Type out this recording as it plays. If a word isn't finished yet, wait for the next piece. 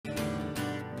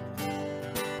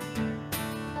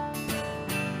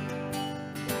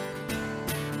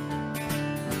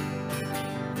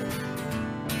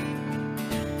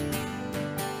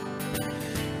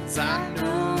I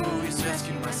know He's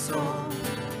rescued my soul.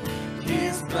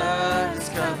 His blood has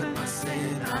covered my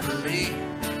sin. I believe.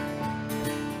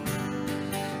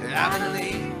 I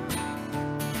believe.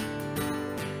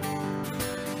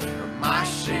 My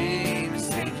shame is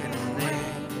taken away.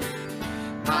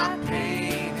 My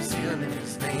pain is healed in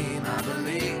His name. I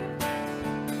believe.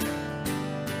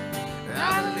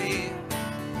 I believe.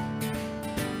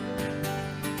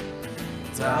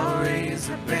 I'll raise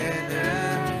a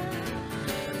banner.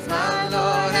 My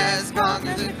Lord has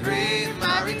conquered the grave.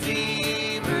 My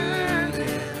Redeemer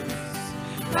lives.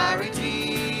 My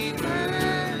Redeemer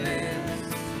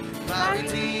lives. My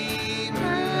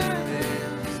Redeemer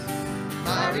lives.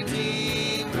 My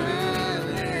Redeemer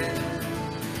lives.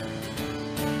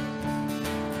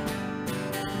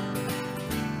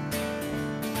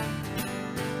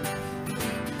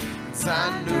 I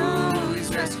know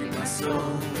He's rescued my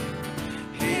soul.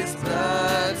 His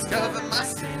blood's covered my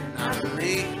sin. I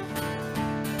believe.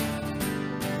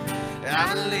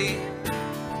 I believe.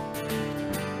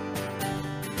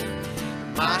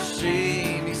 My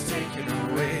shame He's taken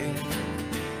away.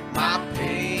 My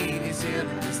pain is healed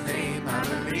in His name. I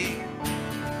believe.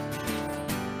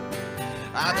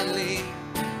 I believe.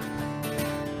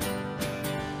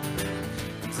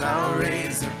 I'll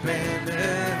raise a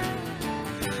banner.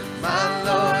 My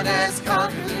Lord has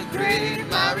conquered the grave.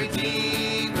 My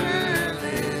Redeemer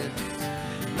lives.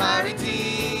 My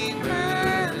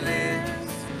Redeemer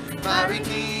lives. My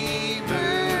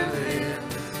Redeemer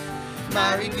lives.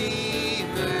 My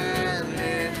Redeemer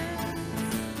lives.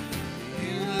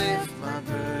 You lift my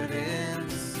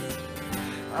burdens.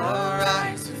 I'll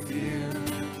rise with you.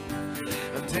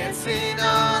 I'm dancing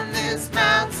on this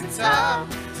mountaintop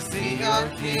to see your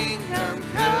kingdom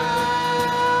come.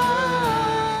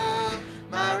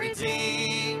 My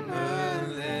Redeemer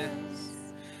lives.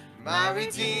 My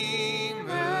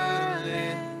Redeemer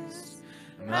lives.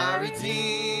 My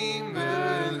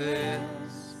Redeemer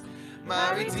lives.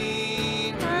 My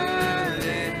Redeemer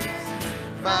lives.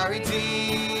 My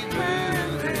Redeemer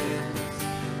lives.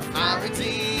 My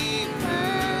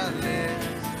Redeemer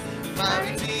lives. My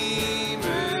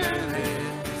Redeemer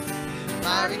lives.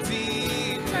 My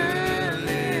Redeemer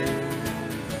lives.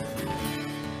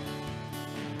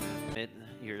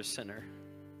 You're a sinner.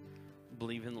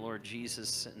 Believe in the Lord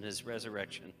Jesus and His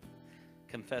resurrection.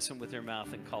 Confess Him with your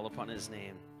mouth and call upon His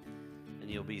name, and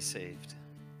you'll be saved.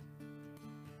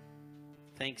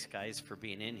 Thanks, guys, for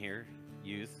being in here,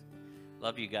 youth.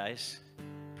 Love you guys.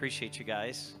 Appreciate you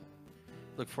guys.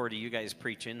 Look forward to you guys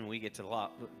preaching, and we get to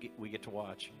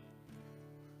watch.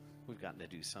 We've gotten to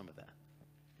do some of that.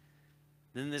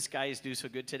 Didn't this guys do so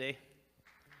good today?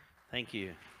 Thank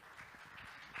you.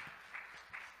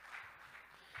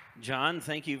 John,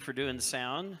 thank you for doing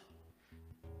sound.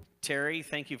 Terry,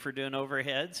 thank you for doing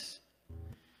overheads.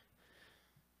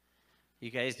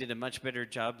 You guys did a much better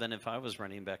job than if I was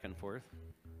running back and forth.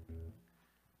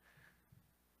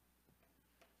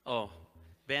 Oh,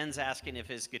 Ben's asking if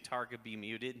his guitar could be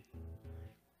muted.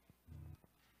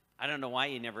 I don't know why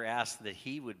he never asked that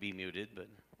he would be muted, but...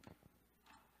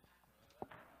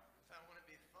 I want to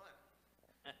be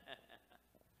fun.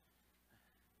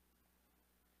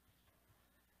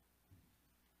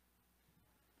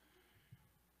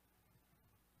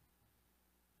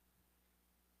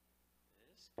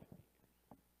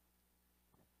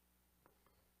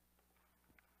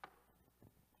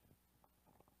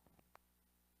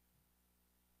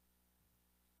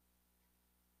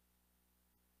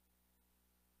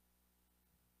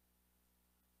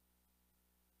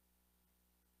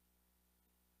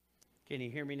 Can you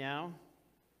hear me now?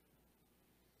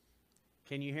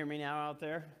 Can you hear me now out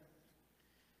there?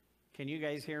 Can you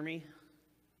guys hear me?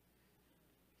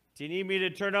 Do you need me to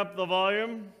turn up the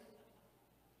volume?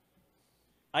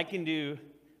 I can do,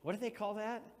 what do they call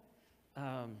that?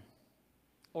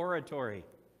 Oratory.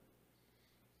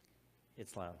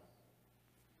 It's loud.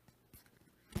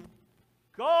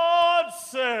 God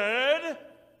said,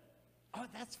 oh,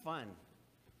 that's fun.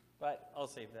 But I'll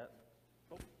save that.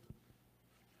 Oh,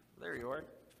 there you are.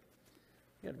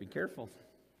 You got to be careful.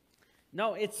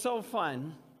 No, it's so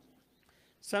fun.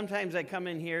 Sometimes I come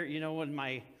in here, you know, when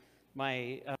my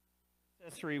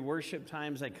accessory worship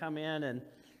times, I come in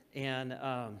and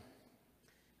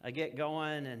I get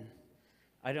going, and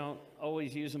I don't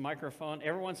always use a microphone.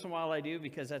 Every once in a while I do,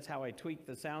 because that's how I tweak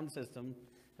the sound system.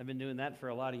 I've been doing that for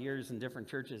a lot of years in different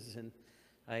churches, and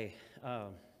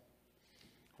one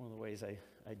of the ways I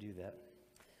do that.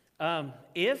 I'm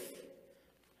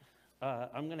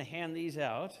going to hand these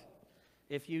out.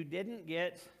 If you didn't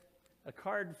get a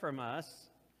card from us,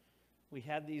 we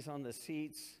had these on the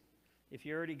seats. If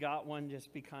you already got one,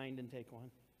 just be kind and take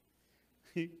one.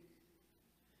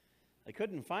 I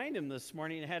couldn't find him this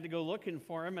morning. I had to go looking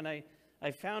for him, and I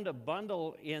found a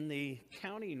bundle in the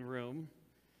counting room,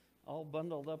 all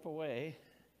bundled up away.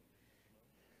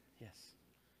 Yes.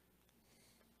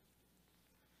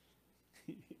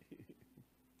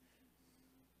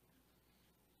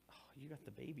 Oh, you got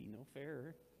the baby, no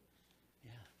fair.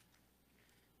 Yeah.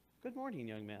 Good morning,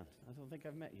 young man. I don't think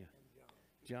I've met you.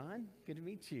 John, good to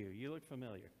meet you. You look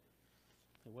familiar.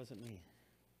 It wasn't me.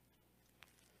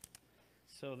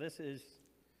 So this is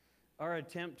our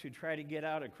attempt to try to get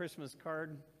out a Christmas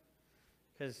card,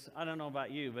 because I don't know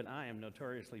about you, but I am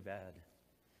notoriously bad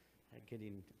at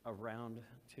getting around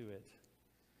to it.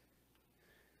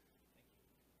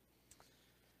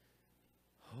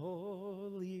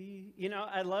 Holy, you know,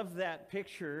 I love that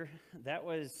picture. That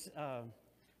was,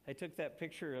 I took that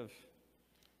picture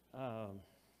of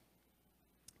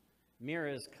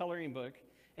Mira's coloring book,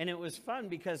 and it was fun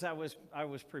because I was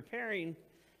preparing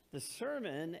the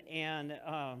sermon, and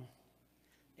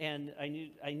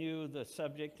I knew the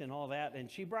subject and all that,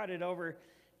 and she brought it over,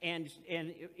 and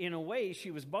in a way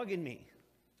she was bugging me.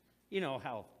 You know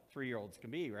how 3-year-olds can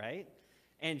be, right?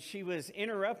 And she was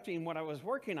interrupting what I was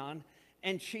working on,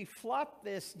 and she flopped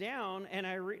this down, and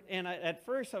at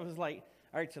first I was like,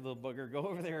 all right, you little booger, go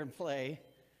over there and play.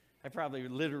 I probably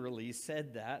literally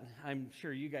said that. I'm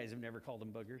sure you guys have never called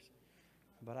them boogers,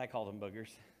 but I call them boogers.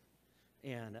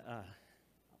 And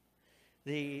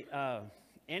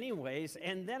anyways,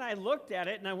 and then I looked at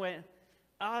it and I went,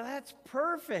 oh, that's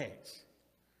perfect.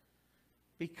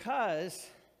 Because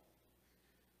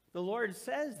the Lord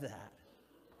says that.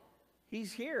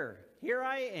 He's here. Here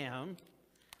I am.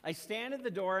 I stand at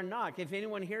the door and knock. If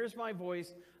anyone hears my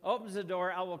voice, opens the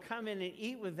door, I will come in and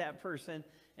eat with that person,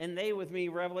 and they with me,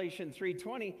 Revelation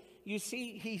 3:20. You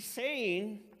see, he's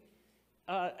saying,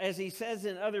 as he says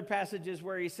in other passages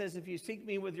where he says, if you seek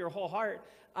me with your whole heart,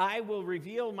 I will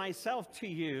reveal myself to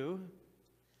you.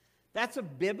 That's a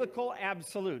biblical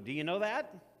absolute. Do you know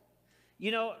that? You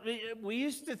know, we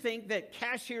used to think that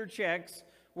cashier checks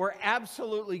were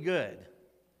absolutely good.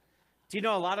 Do you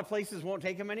know a lot of places won't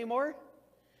take them anymore?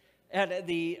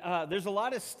 There's a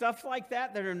lot of stuff like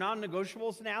that are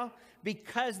non-negotiables now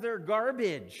because they're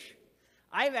garbage.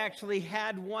 I've actually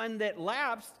had one that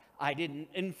lapsed. I didn't.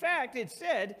 In fact, it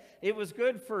said it was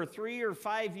good for 3 or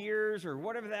 5 years or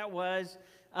whatever that was,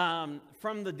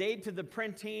 from the date to the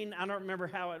printing. I don't remember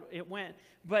how it went.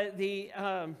 But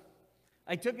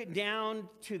I took it down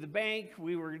to the bank.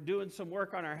 We were doing some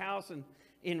work on our house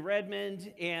in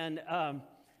Redmond, and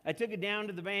I took it down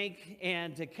to the bank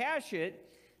and to cash it.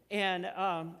 And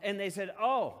they said,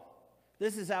 oh,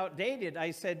 this is outdated.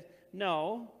 I said,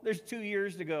 no, there's 2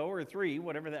 years to go, or 3,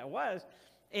 whatever that was.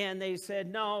 And they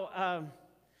said, no,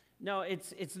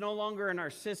 it's no longer in our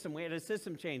system. We had a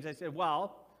system change. I said,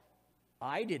 well,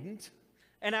 I didn't.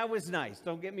 And I was nice.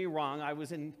 Don't get me wrong. I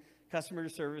was in customer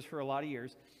service for a lot of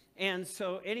years. And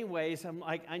so anyways, I'm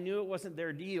like, I knew it wasn't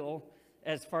their deal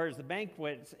as far as the bank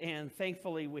went. And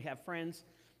thankfully, we have friends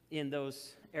in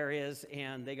those areas,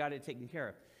 and they got it taken care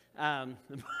of.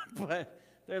 But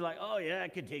they're like, oh, yeah,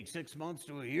 it could take 6 months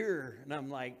to a year. And I'm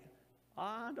like,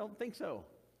 I don't think so.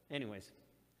 Anyways,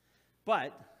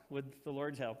 but with the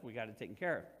Lord's help, we got it taken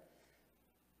care of.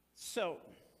 So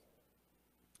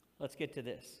let's get to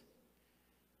this.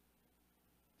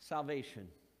 Salvation.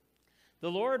 The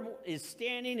Lord is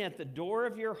standing at the door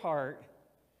of your heart,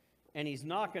 and he's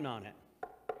knocking on it.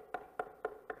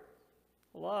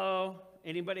 Hello?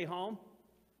 Anybody home?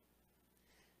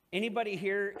 Anybody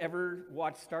here ever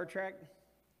watch Star Trek?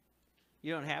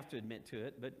 You don't have to admit to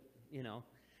it, but you know.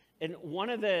 And one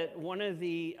of the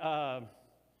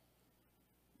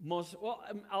most, well,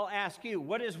 I'll ask you,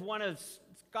 what is one of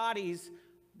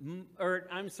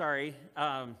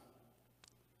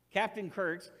Captain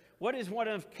Kirk's, what is one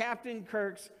of Captain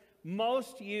Kirk's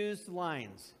most used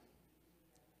lines?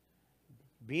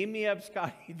 Beam me up,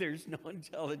 Scotty, there's no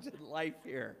intelligent life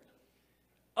here.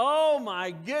 Oh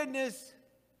my goodness.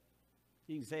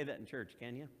 You can say that in church,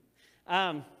 can you?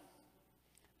 I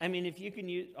mean, if you can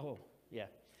use, oh, yeah.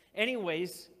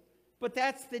 Anyways, but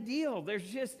that's the deal.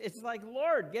 It's like,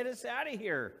 Lord, get us out of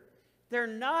here. They're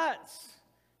nuts.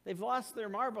 They've lost their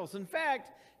marbles. In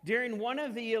fact, during one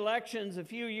of the elections a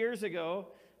few years ago,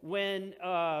 when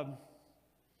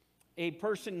a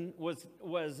person was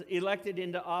elected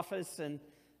into office,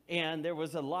 and there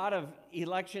was a lot of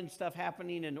election stuff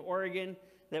happening in Oregon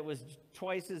that was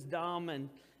twice as dumb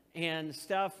and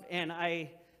stuff, and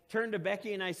I turned to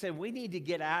Becky and I said, we need to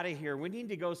get out of here. We need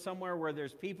to go somewhere where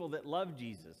there's people that love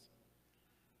Jesus.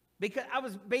 Because I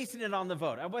was basing it on the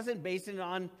vote. I wasn't basing it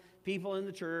on people in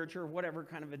the church or whatever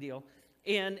kind of a deal.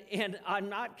 And I'm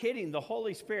not kidding. The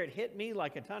Holy Spirit hit me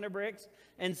like a ton of bricks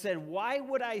and said, why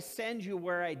would I send you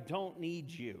where I don't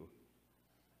need you?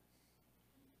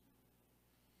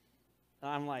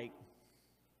 I'm like,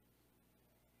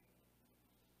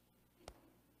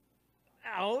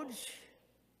 ouch,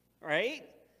 right?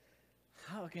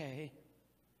 Okay.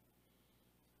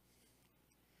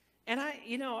 And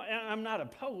I'm not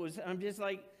opposed.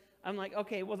 I'm like,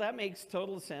 okay, well, that makes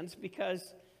total sense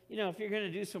because, if you're going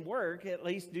to do some work, at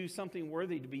least do something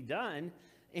worthy to be done.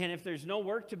 And if there's no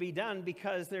work to be done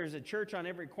because there's a church on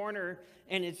every corner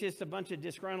and it's just a bunch of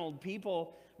disgruntled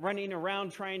people running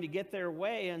around trying to get their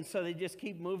way, and so they just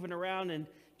keep moving around and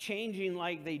changing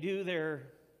like they do their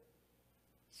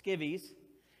skivvies,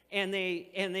 and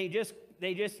they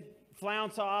just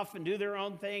flounce off and do their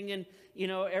own thing, and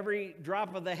every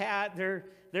drop of the hat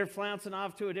they're flouncing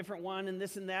off to a different one and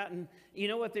this and that, and you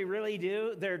know what they really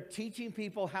do? They're teaching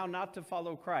people how not to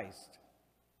follow Christ.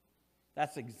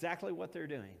 That's exactly what they're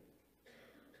doing.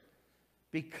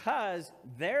 Because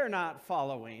they're not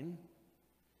following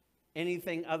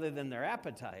anything other than their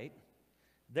appetite,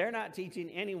 they're not teaching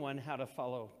anyone how to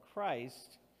follow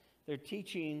Christ. They're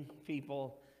teaching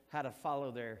people how to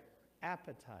follow their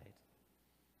appetite.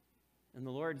 And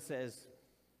the Lord says,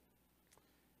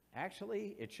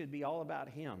 actually, it should be all about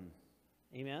Him.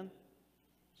 Amen?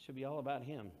 It should be all about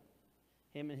Him.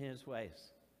 Him and His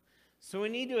ways. So we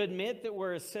need to admit that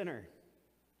we're a sinner.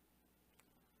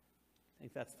 I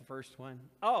think that's the first one.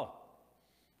 Oh,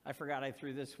 I forgot I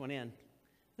threw this one in.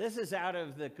 This is out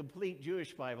of the Complete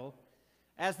Jewish Bible.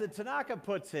 As the Tanakh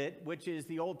puts it, which is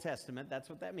the Old Testament, that's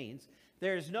what that means.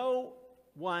 There's no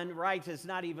one righteous,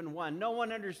 not even one. No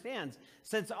one understands.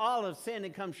 Since all have sinned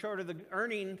and come short of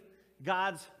earning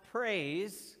God's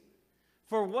praise.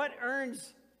 For what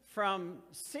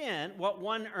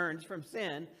one earns from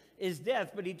sin is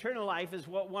death, but eternal life is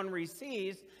what one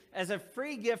receives as a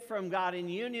free gift from God in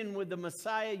union with the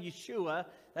Messiah Yeshua.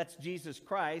 That's Jesus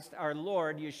Christ, our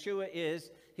Lord. Yeshua is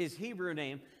His Hebrew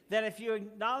name. That if you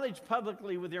acknowledge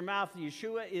publicly with your mouth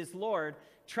Yeshua is Lord,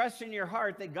 trust in your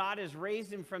heart that God has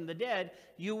raised Him from the dead,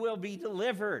 you will be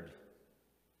delivered.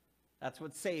 That's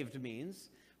what saved means.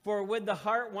 For with the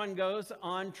heart one goes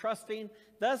on trusting,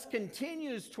 thus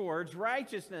continues towards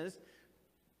righteousness,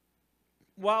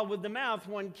 while with the mouth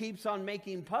one keeps on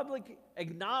making public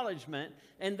acknowledgement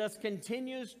and thus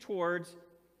continues towards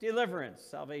deliverance,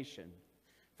 salvation.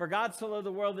 For God so loved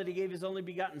the world that He gave His only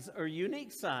begotten or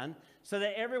unique Son, so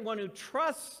that everyone who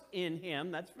trusts in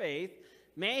Him, that's faith,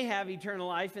 may have eternal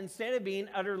life instead of being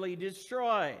utterly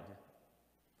destroyed.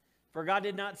 For God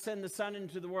did not send the Son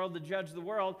into the world to judge the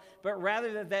world, but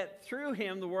rather that through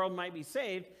Him the world might be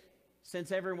saved,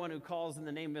 since everyone who calls in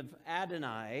the name of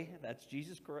Adonai, that's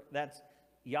that's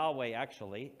Yahweh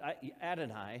actually,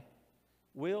 Adonai,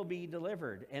 will be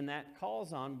delivered. And that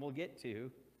calls on, we'll get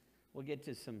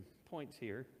to some points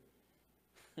here.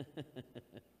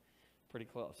 Pretty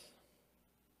close.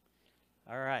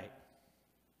 All right.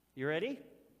 You ready?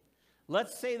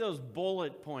 Let's say those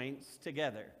bullet points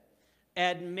together.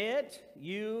 Admit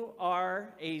you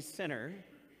are a sinner.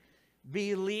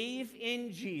 Believe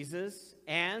in Jesus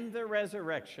and the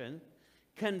resurrection.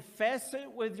 Confess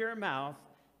it with your mouth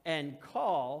and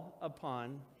call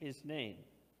upon His name.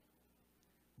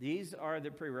 These are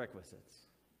the prerequisites.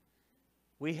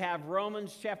 We have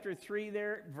Romans chapter 3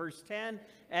 there, verse 10.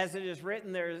 As it is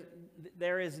written,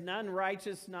 there is none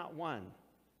righteous, not one.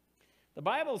 The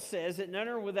Bible says that none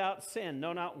are without sin,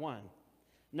 no, not one.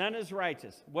 None is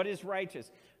righteous. What is righteous?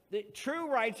 The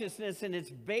true righteousness in its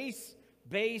base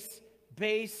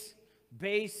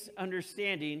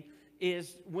understanding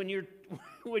is when you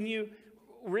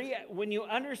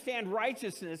understand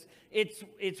righteousness,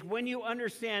 it's when you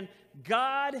understand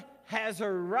God has a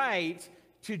right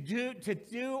to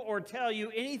do or tell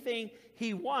you anything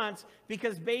He wants,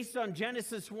 because based on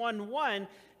Genesis 1:1,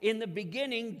 in the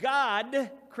beginning, God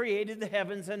created the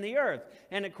heavens and the earth.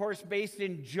 And of course, based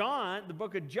in John, the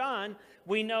book of John,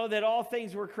 we know that all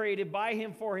things were created by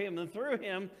Him, for Him, and through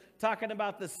Him, talking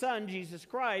about the Son, Jesus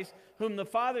Christ, whom the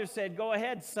Father said, go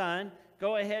ahead, Son,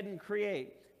 go ahead and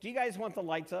create. Do you guys want the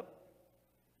lights up?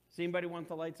 Does anybody want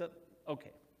the lights up?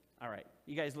 Okay. All right.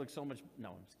 You guys look so much... No,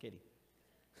 I'm just kidding.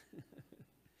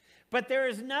 But there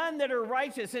is none that are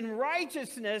righteous, and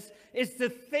righteousness is to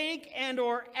think and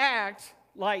or act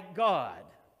like God.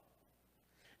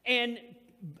 And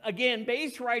again,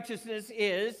 base righteousness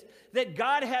is that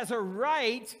God has a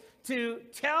right to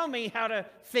tell me how to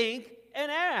think and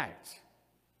act.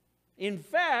 In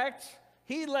fact,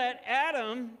 He let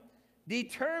Adam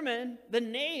determine the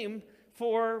name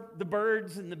for the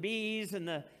birds and the bees and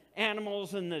the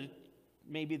animals and the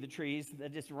maybe the trees.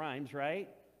 That just rhymes, right?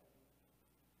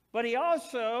 But he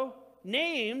also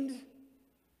named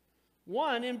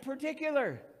one in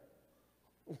particular.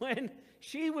 When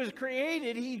she was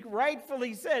created, he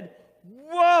rightfully said,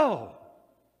 whoa,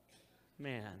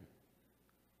 man.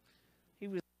 He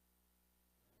was,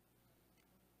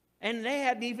 and they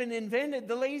hadn't even invented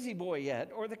the lazy boy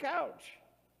yet, or the couch.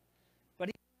 But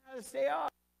he knew how to stay off.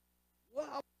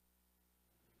 Whoa.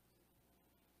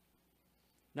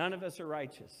 None of us are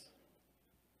righteous.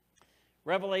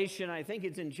 Revelation, I think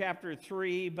it's in chapter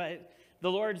 3, but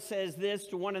the Lord says this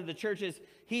to one of the churches.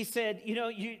 He said, you know,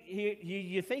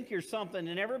 you think you're something,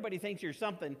 and everybody thinks you're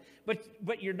something,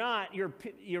 but you're not.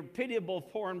 You're pitiable,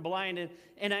 poor, and blind.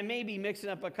 And I may be mixing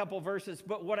up a couple verses,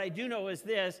 but what I do know is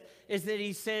this, is that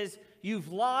he says,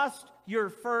 you've lost your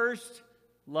first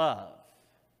love.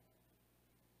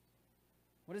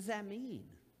 What does that mean?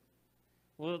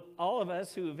 Well, all of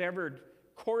us who have ever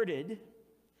courted,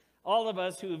 all of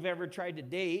us who have ever tried to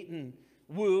date and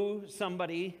woo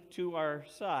somebody to our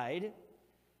side,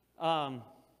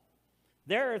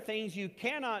 there are things you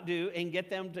cannot do and get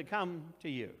them to come to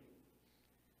you,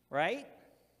 right?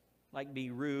 Like be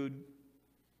rude,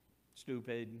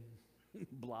 stupid,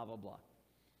 blah, blah, blah.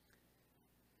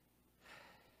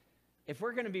 If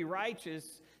we're going to be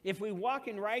righteous, if we walk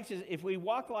in righteousness, if we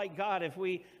walk like God, if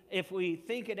we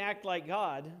think and act like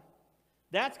God,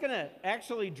 that's going to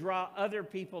actually draw other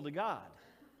people to God.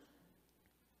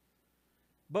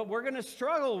 But we're going to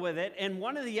struggle with it, and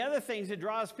one of the other things that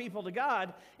draws people to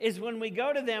God is when we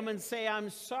go to them and say, I'm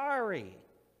sorry.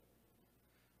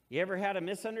 You ever had a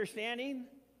misunderstanding?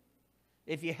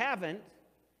 If you haven't,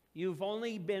 you've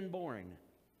only been born.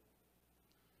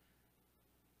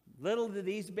 Little do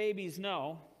these babies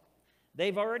know,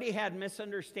 they've already had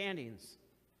misunderstandings,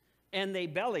 and they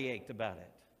bellyached about it.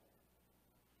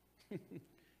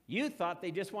 You thought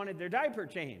they just wanted their diaper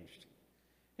changed.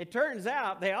 It turns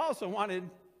out they also wanted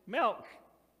milk.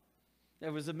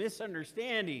 There was a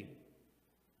misunderstanding.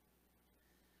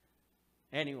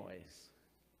 Anyways,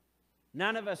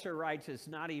 none of us are righteous,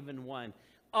 not even one.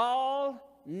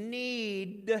 All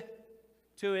need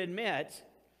to admit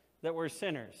that we're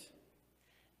sinners.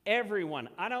 Everyone.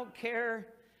 I don't care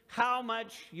how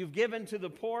much you've given to the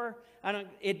poor.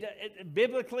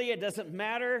 Biblically, it doesn't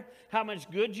matter how much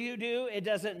good you do. It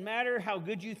doesn't matter how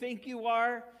good you think you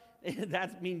are.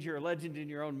 That means you're a legend in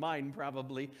your own mind,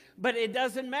 probably. But it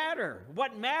doesn't matter.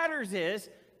 What matters is,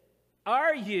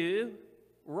 are you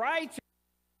righteous?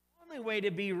 The only way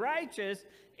to be righteous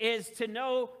is to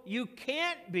know you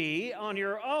can't be on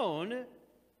your own.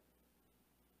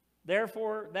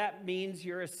 Therefore, that means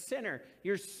you're a sinner.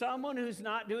 You're someone who's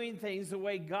not doing things the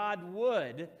way God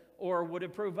would or would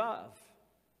approve of.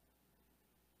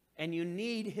 And you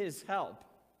need his help.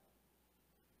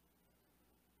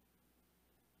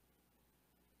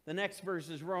 The next verse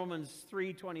is Romans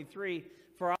 3:23.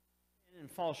 For all sin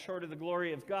and fall short of the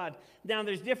glory of God. Now,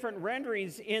 there's different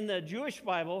renderings in the Jewish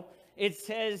Bible. It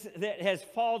says that has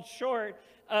fallen short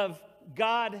of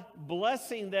God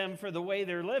blessing them for the way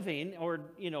they're living, or,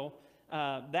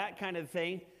 that kind of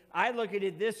thing. I look at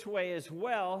it this way as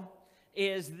well,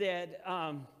 is that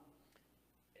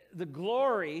the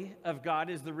glory of God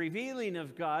is the revealing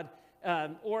of God,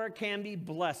 or it can be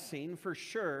blessing for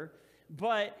sure.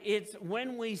 But it's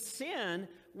when we sin,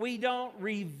 we don't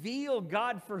reveal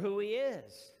God for who he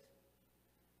is.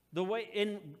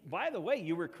 By the way,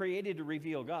 you were created to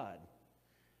reveal God.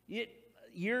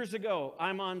 Years ago,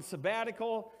 I'm on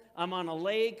sabbatical, I'm on a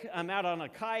lake, I'm out on a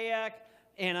kayak,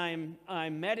 and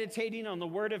I'm meditating on the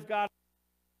Word of God,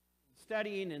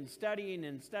 studying and studying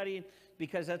and studying,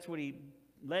 because that's what he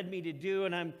led me to do.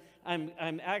 And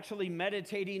I'm actually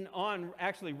meditating on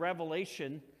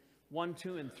Revelation 1,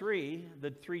 2, and 3,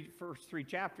 the first three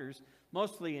chapters,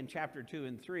 mostly in chapter 2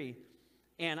 and 3.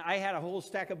 And I had a whole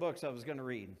stack of books I was going to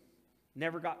read.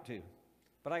 Never got to.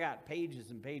 But I got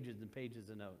pages and pages and pages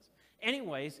of notes.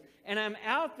 Anyways, and I'm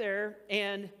out there,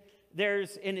 and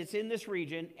it's in this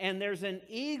region, and there's an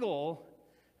eagle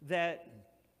that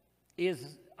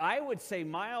is, I would say,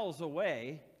 miles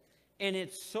away, and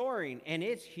it's soaring, and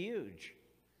it's huge.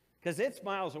 Because it's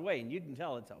miles away, and you can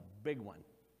tell it's a big one.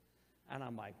 And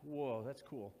I'm like, whoa, that's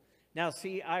cool. Now,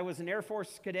 see, I was an Air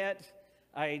Force cadet.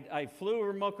 I flew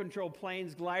remote control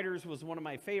planes. Gliders was one of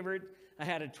my favorite. I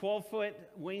had a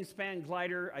 12-foot wingspan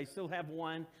glider. I still have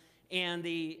one. And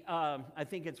I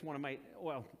think it's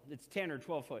it's 10 or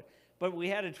 12 foot. But we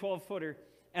had a 12-footer.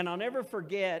 And I'll never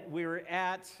forget, we were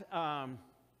at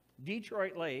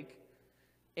Detroit Lake,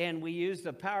 and we used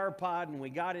a power pod, and we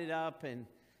got it up,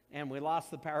 and we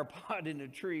lost the power pod in a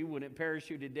tree when it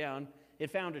parachuted down. It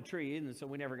found a tree, and so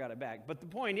we never got it back. But the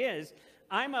point is,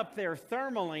 I'm up there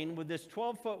thermaling with this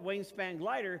 12-foot wingspan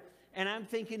glider, and I'm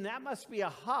thinking that must be a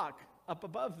hawk up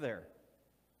above there.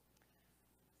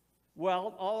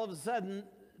 Well, all of a sudden,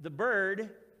 the bird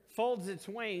folds its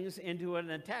wings into an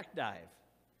attack dive.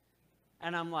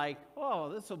 And I'm like, oh,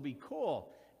 this will be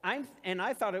cool. And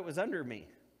I thought it was under me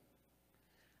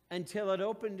until it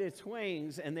opened its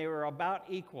wings, and they were about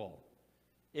equal,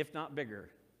 if not bigger.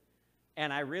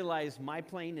 And I realized my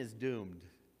plane is doomed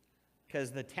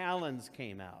because the talons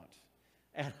came out.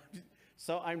 And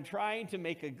so I'm trying to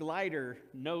make a glider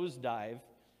nosedive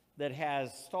that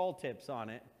has stall tips on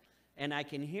it, and I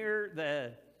can hear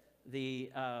the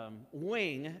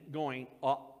wing going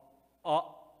up,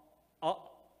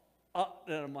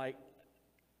 and I'm like,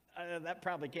 that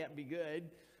probably can't be good.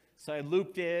 So I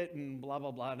looped it and blah,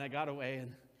 blah, blah, and I got away.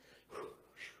 And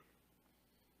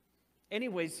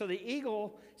anyway, so the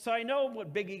eagle, so I know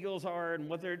what big eagles are and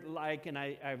what they're like, and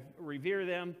I revere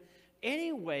them.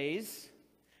 Anyways,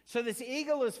 so this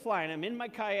eagle is flying. I'm in my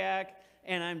kayak,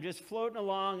 and I'm just floating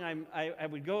along. I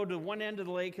would go to one end of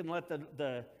the lake and let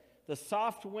the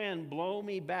soft wind blow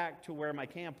me back to where my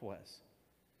camp was.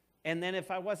 And then if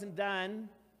I wasn't done,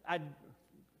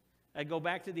 I'd go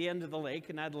back to the end of the lake,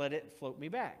 and I'd let it float me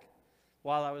back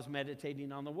while I was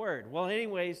meditating on the Word. Well,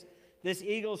 anyways, this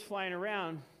eagle's flying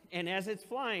around, and as it's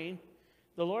flying,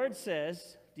 the Lord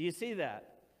says, do you see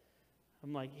that?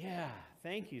 I'm like, yeah,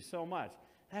 thank you so much.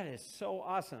 That is so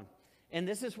awesome. And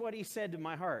this is what he said to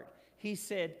my heart. He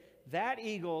said, that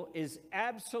eagle is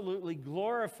absolutely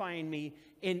glorifying me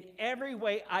in every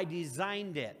way I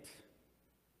designed it.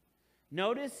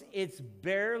 Notice it's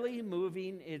barely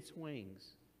moving its wings.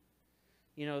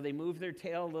 You know, they move their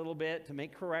tail a little bit to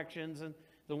make corrections, and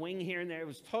the wing here and there. It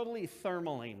was totally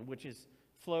thermaling, which is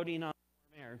floating on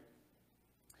air.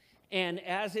 And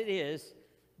as it is,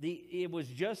 it was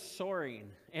just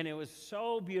soaring, and it was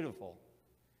so beautiful.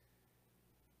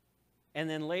 And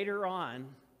then later on,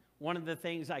 one of the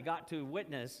things I got to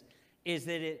witness is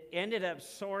that it ended up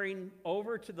soaring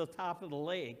over to the top of the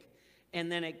lake,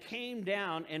 and then it came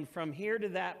down, and from here to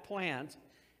that plant,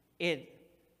 it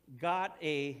got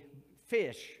a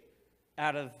fish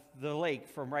out of the lake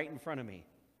from right in front of me.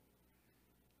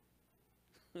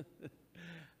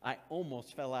 I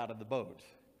almost fell out of the boat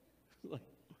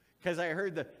because I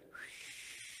heard the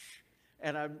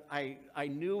and I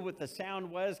knew what the sound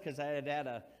was because I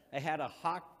had a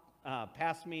hawk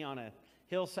pass me on a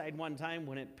hillside one time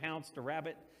when it pounced a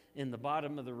rabbit in the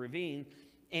bottom of the ravine,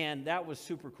 and that was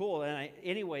super cool. And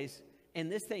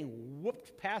and this thing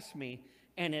whooped past me,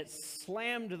 and it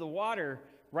slammed to the water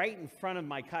right in front of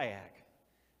my kayak,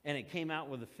 and it came out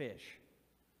with a fish,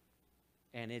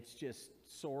 and it's just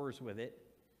soars with it.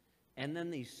 And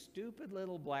then these stupid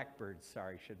little blackbirds,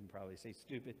 sorry, shouldn't probably say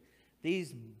stupid,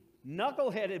 these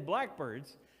knuckle-headed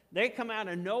blackbirds, they come out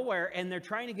of nowhere, and they're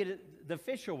trying to get the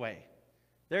fish away.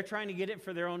 They're trying to get it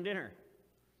for their own dinner.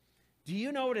 Do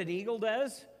you know what an eagle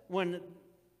does when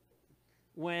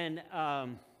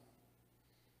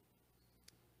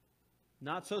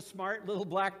not so smart little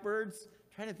blackbirds,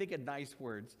 trying to think of nice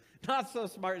words, not so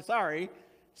smart, sorry,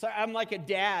 I'm like a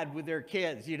dad with their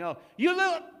kids, you know, you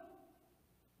little,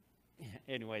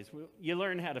 anyways, you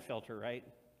learn how to filter, right?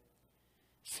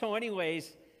 So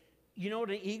anyways, you know what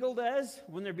an eagle does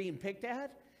when they're being picked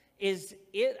at?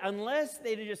 Unless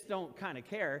they just don't kind of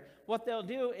care, what they'll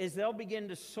do is they'll begin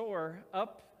to soar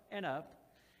up and up,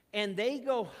 and they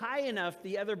go high enough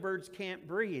the other birds can't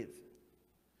breathe.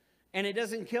 And it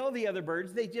doesn't kill the other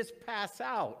birds, they just pass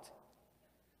out.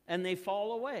 And they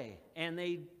fall away, and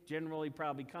they generally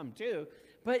probably come to.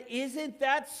 But isn't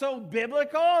that so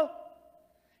biblical?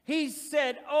 He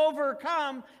said,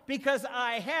 overcome because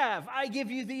I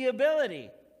give you the ability.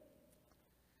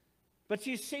 But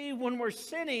you see, when we're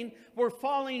sinning, we're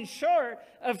falling short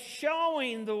of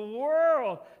showing the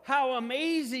world how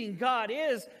amazing God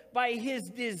is by his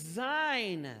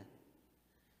design.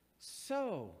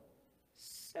 So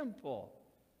simple,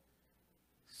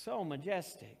 so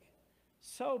majestic,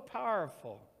 so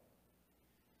powerful.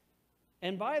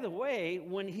 And by the way,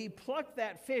 when he plucked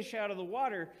that fish out of the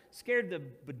water, scared the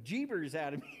bejeebers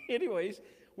out of me. Anyways,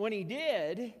 when he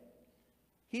did,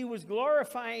 he was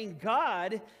glorifying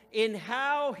God in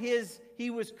how he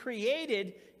was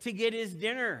created to get his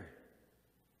dinner.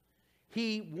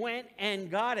 He went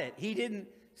and got it. He didn't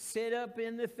sit up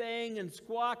in the thing and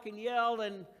squawk and yell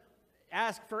and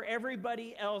ask for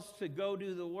everybody else to go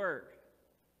do the work.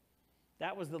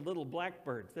 That was the little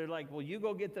blackbirds. They're like, well, you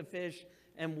go get the fish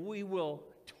and we will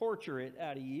torture it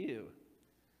out of you.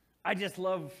 I just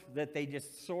love that they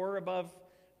just soar above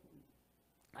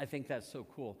I think that's so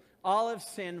cool. All have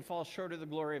sinned, fall short of the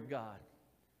glory of God.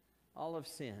 All have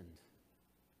sinned.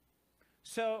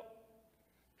 So,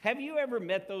 have you ever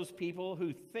met those people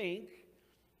who think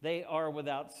they are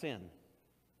without sin?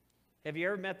 Have you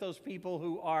ever met those people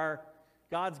who are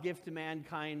God's gift to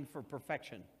mankind for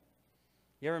perfection?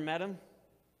 You ever met them?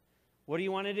 What do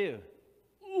you want to do?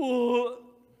 Ooh.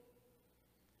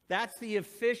 That's the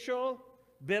official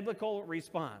biblical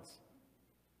response.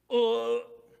 Ooh.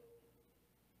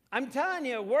 I'm telling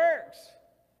you, it works,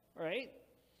 right?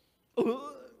 Ooh.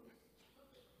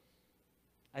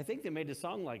 I think they made a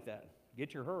song like that.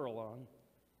 Get your hurl on.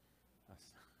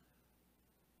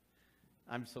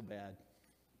 I'm so bad.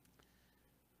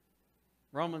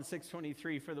 Romans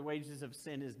 6:23, for the wages of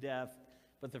sin is death,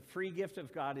 but the free gift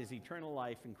of God is eternal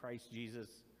life in Christ Jesus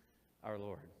our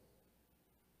Lord.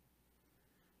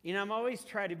 You know, I'm always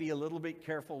trying to be a little bit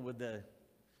careful with the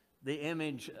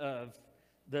image of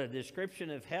the description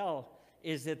of hell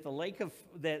is that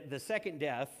the second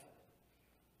death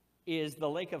is the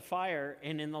lake of fire,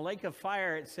 and in the lake of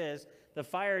fire it says the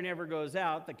fire never goes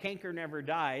out, the canker never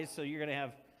dies, so you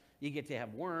get to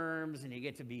have worms and you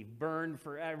get to be burned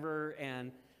forever,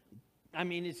 and I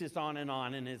mean it's just on,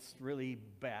 and it's really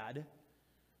bad.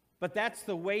 But that's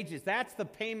the wages, that's the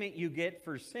payment you get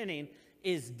for sinning,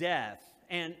 is death.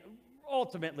 And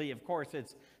ultimately, of course,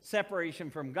 it's separation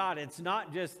from God. It's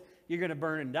not just you're going to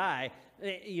burn and die,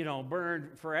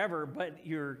 burn forever, but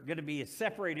you're going to be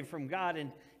separated from God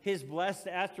and his blessed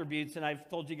attributes. And I've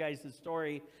told you guys the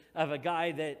story of a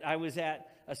guy that I was at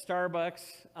a Starbucks.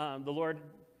 The Lord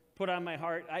put on my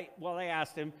heart. I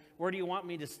asked him, where do you want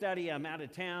me to study? I'm out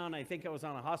of town. I think I was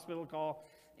on a hospital call.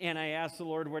 And I asked the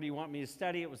Lord, where do you want me to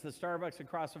study? It was the Starbucks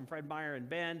across from Fred Meyer and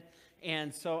Bend.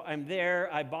 And so I'm there.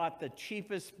 I bought the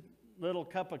cheapest little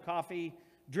cup of coffee,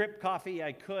 drip coffee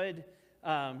I could.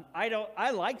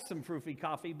 I like some Fruity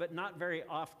coffee, but not very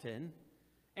often.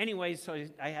 Anyway, so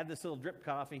I had this little drip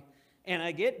coffee. And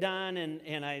I get done,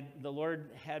 and the Lord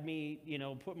had me,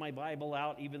 put my Bible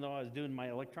out, even though I was doing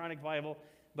my electronic Bible.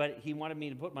 But he wanted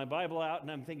me to put my Bible out, and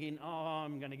I'm thinking,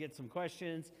 I'm going to get some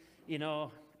questions,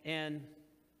 and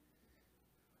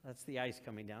that's the ice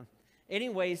coming down.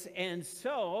 Anyways, and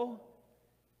so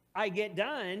I get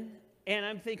done, and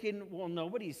I'm thinking, well,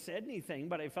 nobody said anything,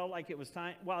 but I felt like it was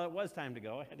time. Well, it was time to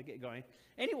go. I had to get going.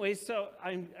 Anyways, so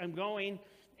I'm going,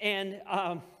 and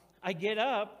I get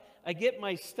up, I get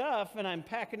my stuff, and I'm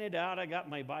packing it out. I got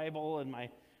my Bible and my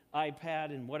iPad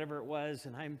and whatever it was,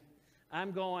 and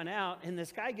I'm going out, and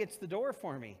this guy gets the door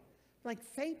for me. I'm like,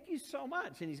 thank you so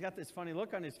much. And he's got this funny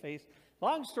look on his face.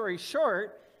 Long story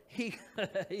short, he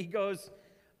goes,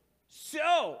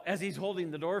 so, as he's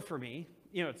holding the door for me,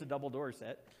 it's a double door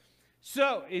set.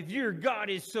 So, if your God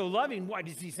is so loving, why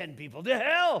does he send people to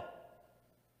hell?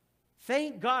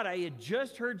 Thank God I had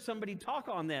just heard somebody talk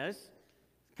on this,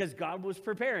 because God was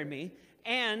preparing me,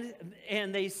 and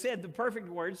they said the perfect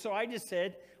words, so I just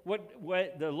said what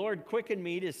the Lord quickened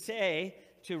me to say,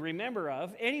 to remember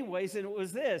of. Anyways, and it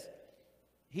was this: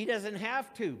 he doesn't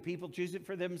have to. People choose it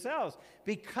for themselves.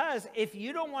 Because if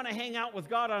you don't want to hang out with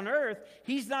God on earth,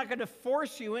 he's not going to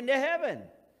force you into heaven.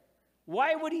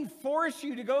 Why would he force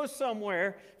you to go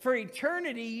somewhere for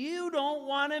eternity you don't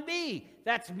want to be?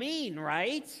 That's mean,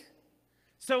 right?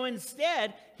 So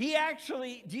instead, he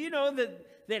actually, do you know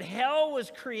that hell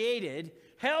was created?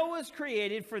 Hell was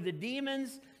created for the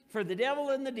demons, for the devil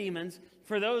and the demons,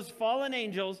 for those fallen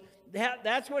angels.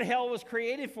 That's what hell was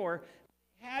created for. It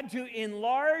had to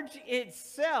enlarge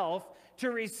itself to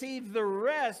receive the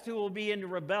rest who will be in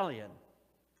rebellion.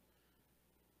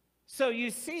 So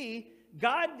you see,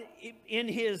 God, in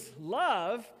his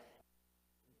love,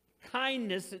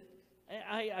 kindness,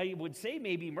 I would say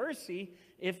maybe mercy,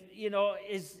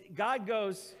 God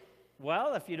goes,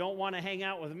 well, if you don't want to hang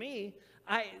out with me,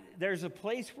 there's a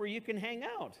place where you can hang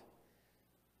out.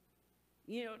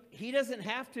 He doesn't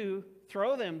have to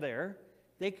throw them there.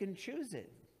 They can choose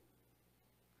it.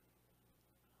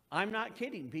 I'm not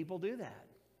kidding. People do that.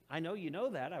 I know you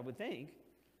know that, I would think.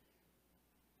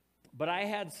 But I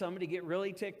had somebody get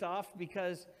really ticked off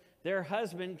because their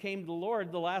husband came to the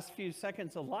Lord the last few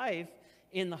seconds of life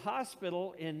in the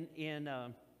hospital in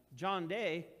John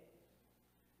Day.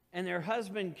 And their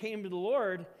husband came to the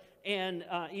Lord and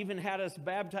even had us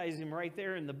baptize him right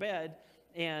there in the bed.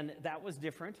 And that was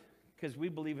different because we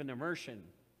believe in immersion.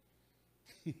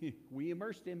 We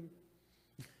immersed him.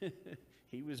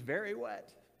 He was very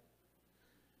wet.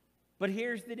 But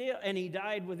here's the deal. And he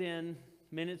died within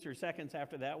minutes or seconds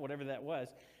after that, whatever that was.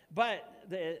 But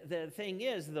the thing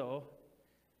is, though,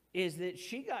 is that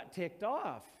she got ticked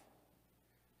off.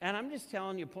 And I'm just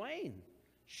telling you plain.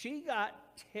 She got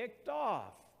ticked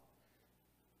off.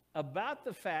 about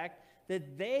the fact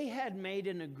that they had made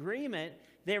an agreement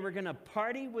they were going to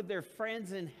party with their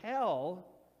friends in hell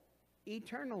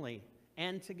eternally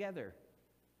and together.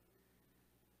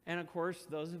 And of course,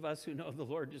 those of us who know the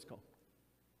Lord just go,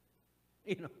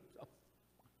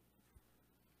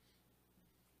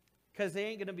 because they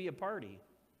ain't going to be a party.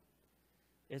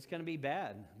 It's going to be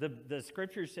bad. The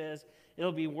scripture says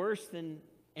it'll be worse than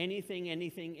anything.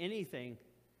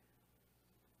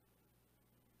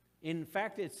 In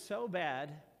fact, it's so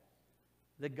bad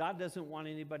that God doesn't want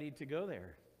anybody to go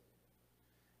there.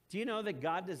 Do you know that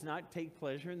God does not take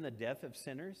pleasure in the death of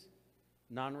sinners,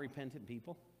 non-repentant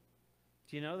people?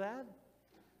 Do you know that?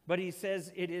 But he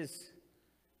says it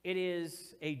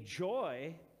is a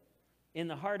joy in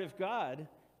the heart of God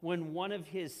when one of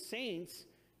his saints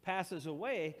passes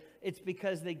away. It's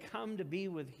because they come to be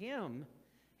with him.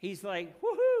 He's like,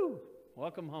 woohoo,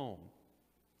 welcome home.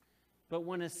 But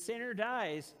when a sinner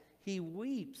dies, he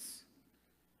weeps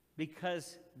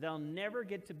because they'll never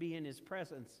get to be in his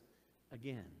presence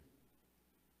again.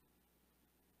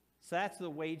 So that's the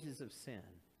wages of sin.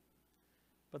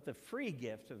 But the free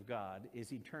gift of God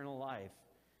is eternal life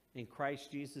in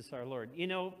Christ Jesus our Lord.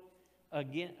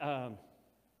 Again,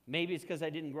 maybe it's because I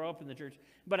didn't grow up in the church,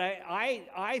 but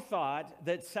I thought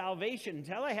that salvation,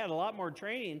 until I had a lot more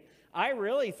training, I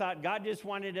really thought God just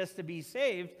wanted us to be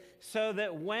saved so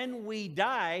that when we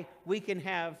die, we can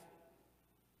have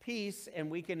peace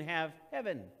and we can have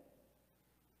heaven.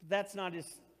 That's not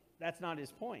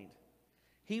his point.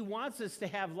 He wants us to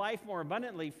have life more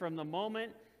abundantly from the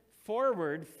moment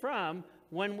forward from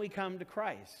when we come to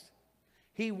Christ.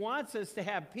 He wants us to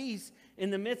have peace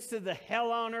in the midst of the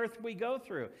hell on earth we go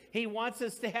through. He wants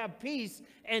us to have peace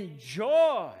and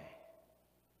joy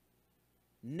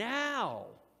now.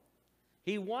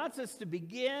 He wants us to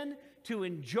begin to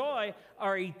enjoy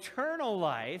our eternal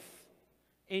life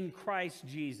in Christ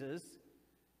Jesus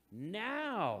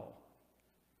now.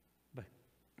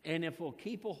 And if we'll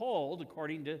keep a hold,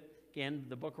 according to, again,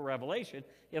 the book of Revelation,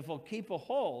 if we'll keep a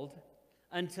hold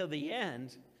until the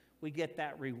end, we get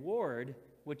that reward,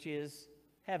 which is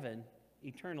heaven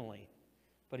eternally.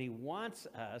 But he wants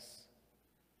us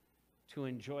to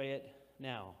enjoy it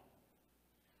now.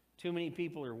 Too many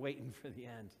people are waiting for the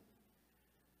end.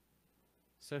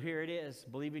 So here it is,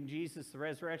 believing Jesus, the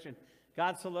resurrection.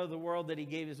 God so loved the world that he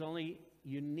gave his only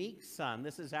unique son.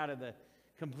 This is out of the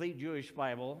Complete Jewish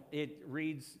Bible. It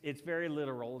reads, it's very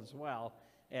literal as well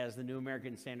as the New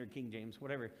American Standard, King James,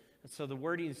 whatever. So the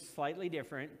wording is slightly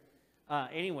different.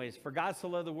 Anyways, for God so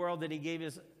loved the world that he gave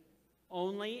his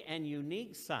only and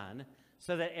unique son,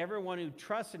 so that everyone who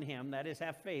trusts in him, that is,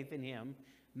 have faith in him,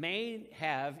 may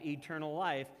have eternal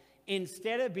life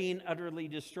instead of being utterly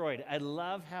destroyed. I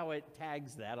love how it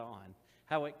tags that on,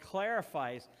 how it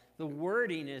clarifies. The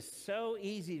wording is so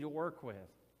easy to work with.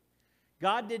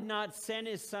 God did not send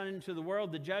his son into the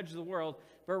world to judge the world,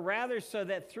 but rather so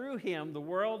that through him the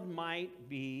world might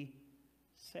be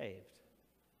saved.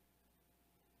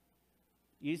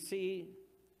 You see,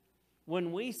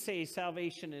 when we say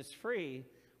salvation is free,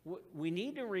 we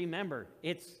need to remember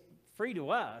it's free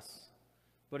to us,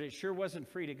 but it sure wasn't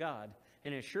free to God,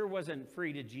 and it sure wasn't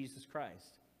free to Jesus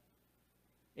Christ.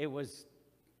 It was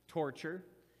torture.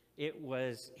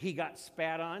 He got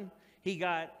spat on.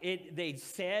 They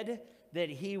said that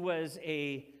he was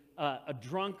a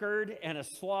drunkard and a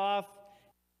sloth.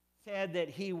 Said that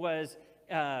he was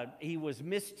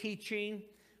misteaching,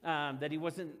 that he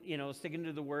wasn't, sticking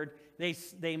to the word.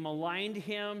 They maligned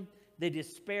him. They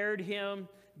despaired him.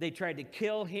 They tried to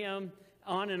kill him,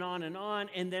 on and on and on.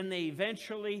 And then they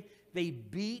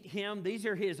beat him. These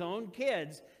are his own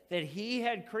kids that he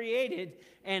had created,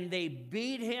 and they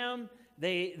beat him.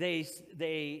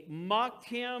 They mocked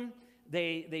him.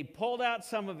 They pulled out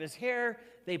some of his hair.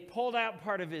 They pulled out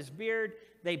part of his beard.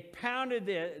 They pounded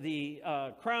the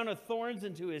crown of thorns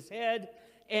into his head.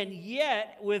 And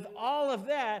yet, with all of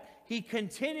that, he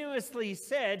continuously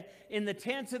said, in the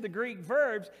tense of the Greek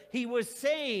verbs, he was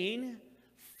saying,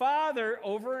 Father,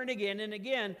 over and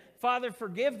again, Father,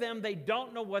 forgive them. They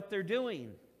don't know what they're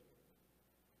doing.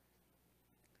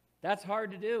 That's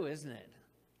hard to do, isn't it?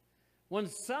 When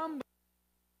somebody's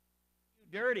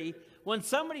dirty, when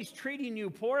somebody's treating you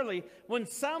poorly, when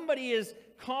somebody is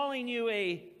calling you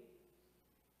a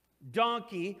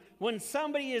donkey, when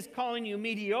somebody is calling you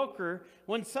mediocre,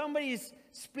 when somebody's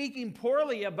speaking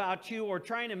poorly about you or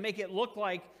trying to make it look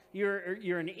like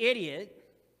you're an idiot,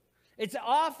 it's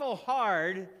awful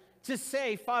hard to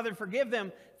say, Father, forgive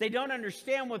them. They don't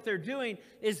understand what they're doing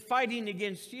is fighting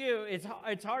against you.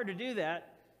 It's hard to do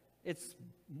that. It's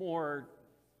more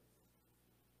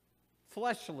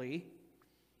fleshly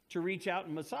to reach out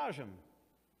and massage them.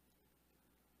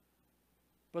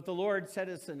 But the Lord set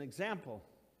us an example.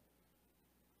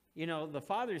 You know, the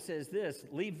Father says this,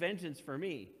 leave vengeance for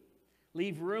me.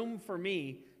 Leave room for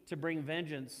me to bring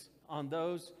vengeance on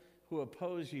those who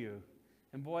oppose you.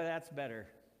 And boy, that's better.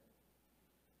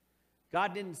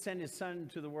 God didn't send his Son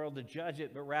to the world to judge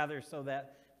it, but rather so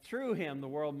that through him the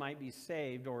world might be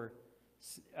saved or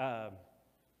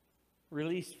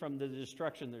released from the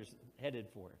destruction they're headed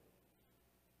for.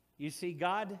 You see,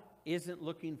 God isn't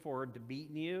looking forward to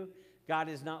beating you. God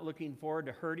is not looking forward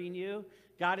to hurting you.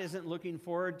 God isn't looking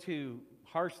forward to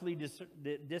harshly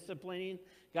disciplining.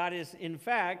 God is, in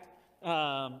fact,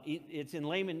 it's in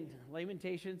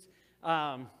Lamentations,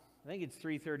 I think it's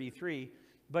 3:33,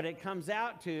 but it comes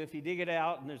out to, if you dig it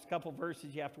out, and there's a couple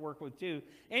verses you have to work with too.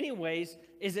 Anyways,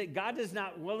 is that God does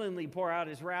not willingly pour out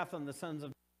his wrath on the sons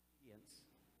of disobedience.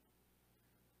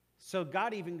 So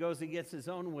God even goes against his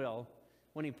own will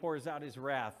when he pours out his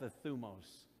wrath, the thumos.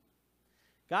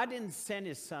 God didn't send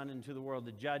his Son into the world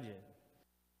to judge it,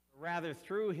 but rather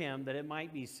through him that it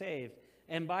might be saved.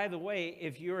 And by the way,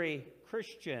 if you're a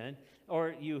Christian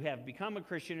or you have become a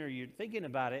Christian or you're thinking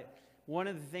about it, one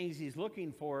of the things he's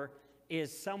looking for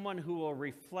is someone who will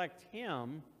reflect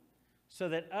him so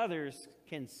that others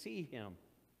can see him.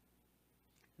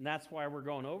 And that's why we're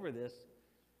going over this,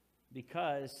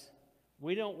 because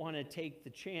we don't want to take the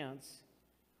chance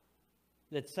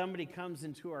that somebody comes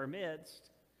into our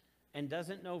midst and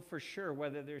doesn't know for sure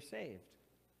whether they're saved.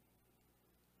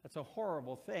 That's a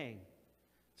horrible thing.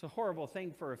 It's a horrible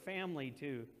thing for a family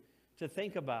to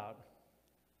think about.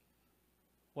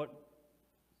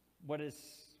 What has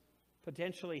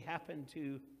potentially happened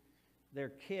to their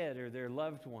kid or their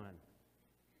loved one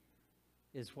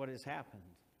is what has happened.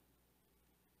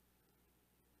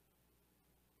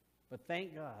 But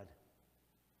thank God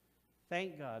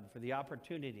for the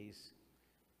opportunities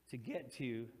to get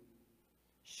to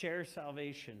share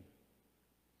salvation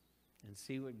and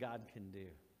see what God can do.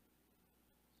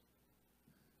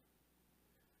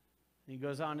 He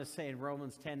goes on to say in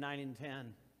Romans 10:9 and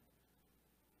 10,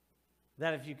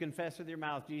 that if you confess with your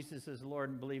mouth Jesus is Lord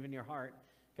and believe in your heart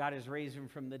God has raised him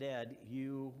from the dead,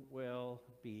 you will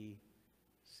be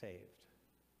saved.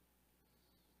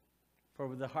 For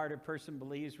with the heart a person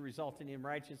believes, resulting in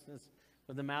righteousness.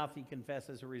 With the mouth he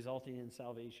confesses, resulting in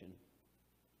salvation.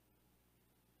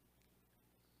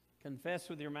 Confess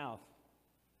with your mouth.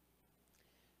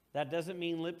 That doesn't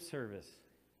mean lip service.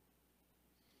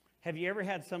 Have you ever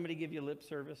had somebody give you lip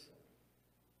service?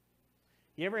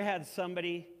 You ever had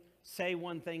somebody say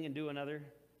one thing and do another?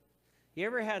 You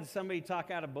ever had somebody talk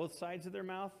out of both sides of their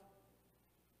mouth?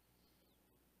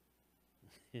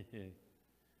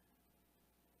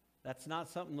 That's not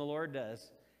something the Lord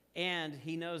does. And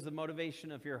he knows the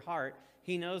motivation of your heart.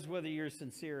 He knows whether you're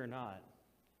sincere or not.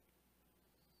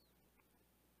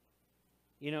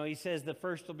 You know, he says the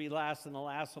first will be last and the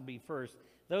last will be first.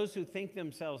 Those who think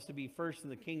themselves to be first in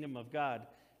the kingdom of God,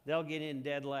 they'll get in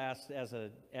dead last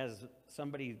as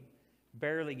somebody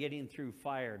barely getting through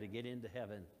fire to get into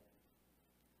heaven.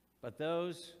 But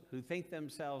those who think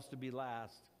themselves to be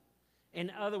last, in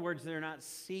other words, they're not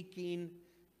seeking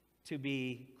to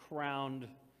be crowned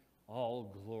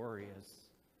all glorious.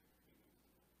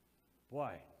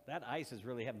 Boy, that ice is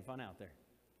really having fun out there.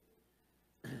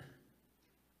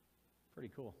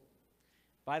 Pretty cool.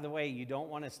 By the way, you don't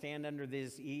want to stand under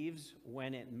these eaves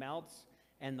when it melts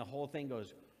and the whole thing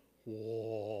goes,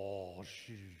 whoa.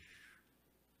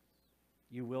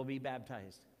 You will be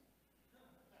baptized.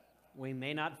 We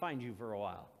may not find you for a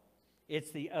while.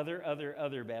 It's the other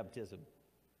baptism.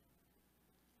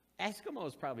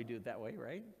 Eskimos probably do it that way,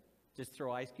 right? Just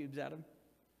throw ice cubes at them.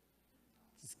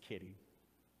 Just kidding.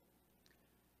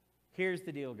 Here's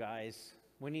the deal, guys.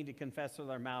 We need to confess with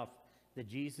our mouth that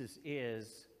Jesus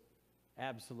is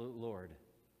absolute Lord.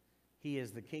 He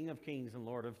is the King of kings and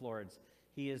Lord of lords.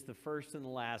 He is the first and the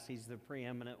last. He's the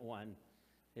preeminent one.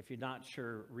 If you're not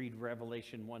sure, read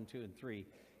Revelation 1, 2, and 3,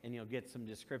 and you'll get some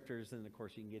descriptors, and of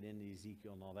course you can get into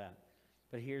Ezekiel and all that.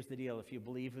 But here's the deal. If you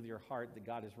believe with your heart that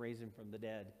God has raised him from the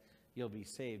dead, you'll be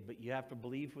saved. But you have to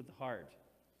believe with the heart.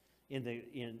 In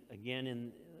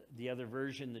the other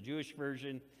version, the Jewish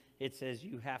version, it says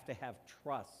you have to have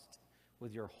trust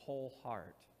with your whole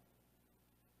heart.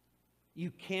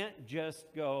 You can't just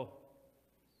go,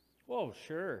 "Whoa,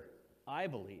 sure, I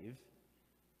believe,"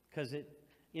 because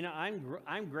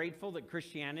I'm grateful that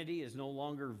Christianity is no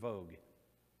longer vogue.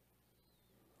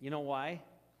 You know why?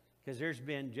 Because there's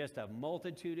been just a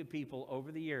multitude of people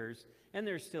over the years, and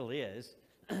there still is,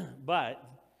 but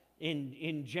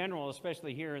in general,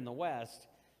 especially here in the West,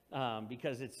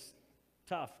 because it's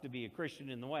tough to be a Christian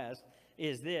in the West,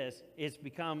 it's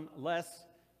become less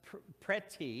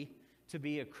pretty to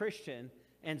be a Christian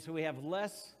And so we have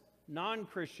less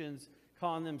non-Christians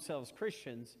calling themselves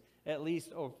Christians, at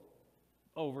least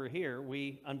over here.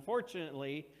 We,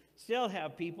 unfortunately, still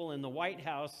have people in the White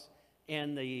House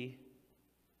and the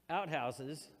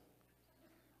outhouses,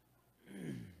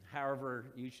 however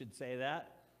you should say that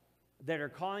are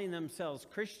calling themselves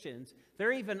Christians.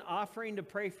 They're even offering to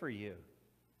pray for you.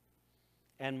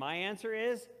 And my answer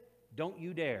is, don't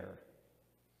you dare.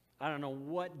 I don't know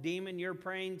what demon you're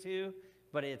praying to,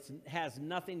 but it has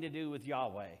nothing to do with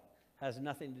Yahweh. Has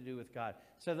nothing to do with God.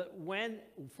 So that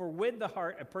with the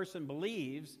heart a person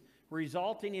believes,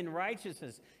 resulting in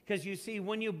righteousness. Because you see,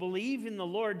 when you believe in the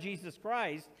Lord Jesus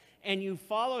Christ and you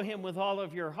follow him with all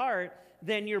of your heart,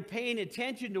 then you're paying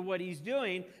attention to what he's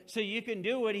doing so you can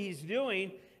do what he's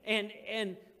doing.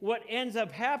 And what ends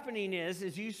up happening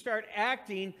is you start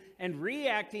acting and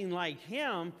reacting like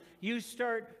him. You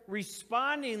start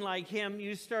responding like him.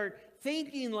 You start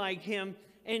thinking like him.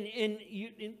 And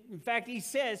in fact, he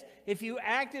says, if you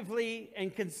actively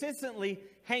and consistently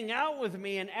hang out with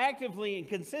me and actively and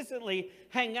consistently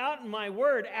hang out in my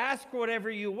word, ask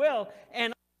whatever you will,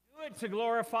 and I'll do it to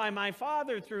glorify my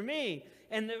Father through me.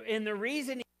 And the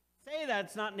reason he say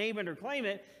that's not name it or claim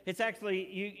it, it's actually,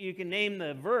 you can name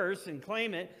the verse and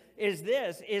claim it,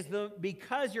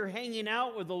 because you're hanging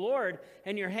out with the Lord,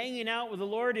 and you're hanging out with the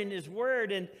Lord in his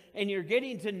word, and you're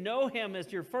getting to know him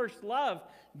as your first love,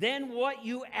 then what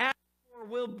you ask for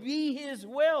will be his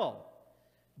will.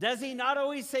 Does he not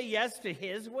always say yes to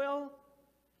his will?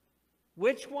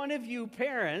 Which one of you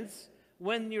parents,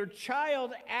 when your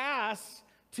child asks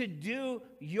to do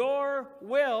your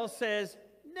will, says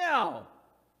no?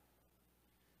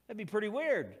 That'd be pretty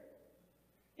weird.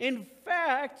 In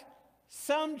fact,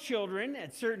 some children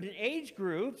at certain age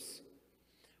groups,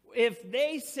 if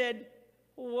they said,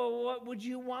 well, what would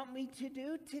you want me to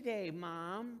do today,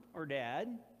 Mom or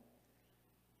Dad?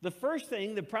 The first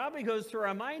thing that probably goes through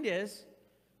our mind is,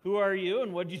 who are you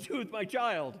and what did you do with my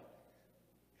child?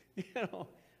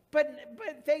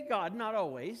 But thank God, not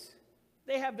always.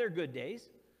 They have their good days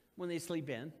when they sleep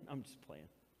in. I'm just playing.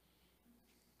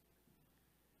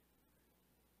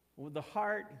 With the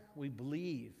heart, we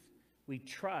believe, we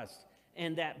trust,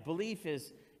 and that belief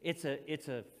it's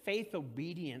a faith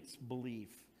obedience belief,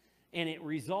 and it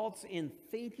results in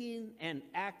thinking and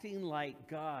acting like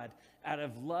God out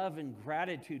of love and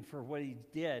gratitude for what he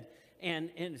did.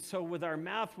 And so with our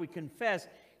mouth we confess,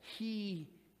 he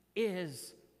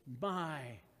is my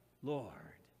Lord.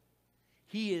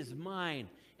 He is mine,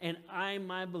 and I'm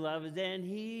my beloved, and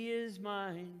he is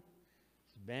mine.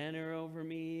 His banner over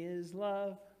me is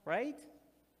love. Right?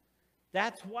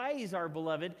 That's why he's our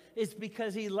beloved. It's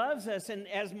because he loves us. And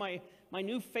as my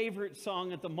new favorite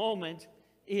song at the moment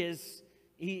is,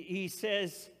 he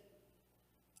says,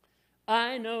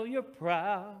 I know you're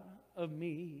proud of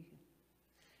me,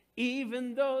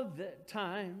 even though at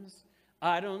times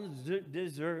I don't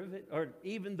deserve it, or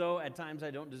even though at times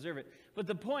I don't deserve it. But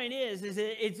the point is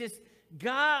it's just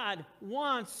God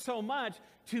wants so much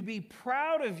to be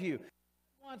proud of you.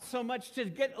 Wants so much to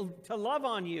get to love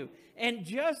on you. And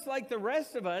just like the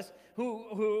rest of us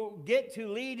who get to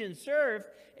lead and serve,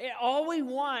 all we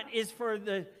want is for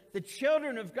the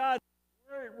children of God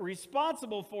we're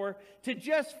responsible for to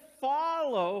just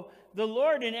follow the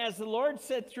Lord. And as the Lord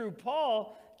said through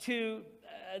Paul to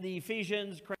the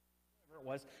Ephesians, whatever it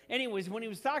was. Anyways, when he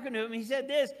was talking to him, he said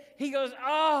this. He goes,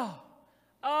 oh,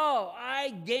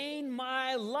 I gained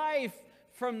my life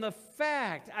from the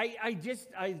fact, I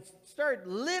start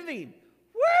living,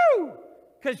 woo,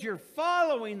 because you're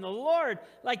following the Lord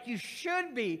like you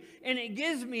should be, and it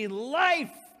gives me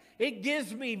life, it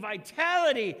gives me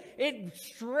vitality, it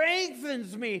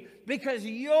strengthens me because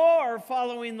you're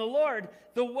following the Lord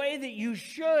the way that you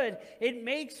should. It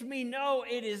makes me know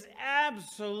it is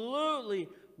absolutely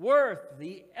worth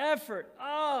the effort.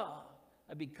 Oh,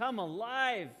 I become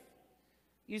alive.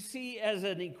 You see, as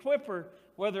an equipper,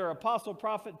 whether apostle,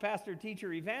 prophet, pastor,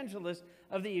 teacher, evangelist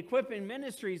of the equipping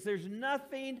ministries, there's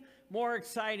nothing more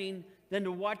exciting than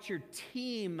to watch your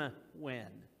team win.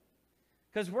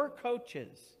 Because we're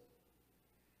coaches.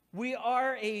 We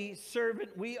are a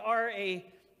servant. We are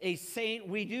a saint.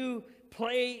 We do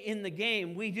play in the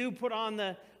game. We do put on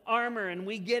the armor and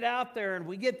we get out there and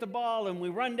we get the ball and we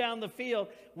run down the field.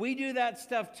 We do that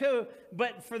stuff too.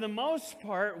 But for the most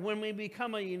part, when we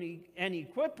become an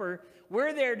equipper,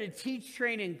 we're there to teach,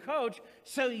 train, and coach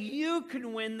so you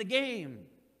can win the game.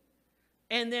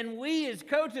 And then we as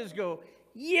coaches go,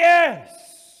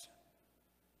 yes,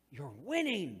 you're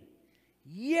winning.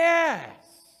 Yes.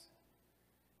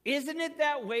 Isn't it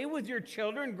that way with your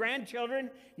children, grandchildren,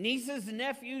 nieces,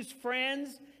 nephews,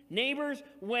 friends, neighbors,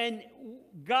 when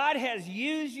God has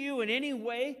used you in any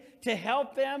way to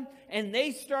help them and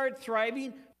they start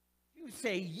thriving, you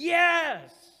say,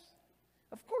 yes.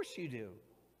 Of course you do.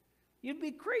 You'd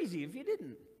be crazy if you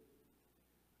didn't.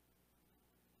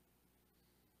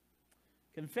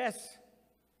 Confess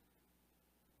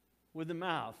with the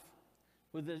mouth.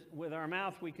 With our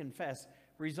mouth we confess,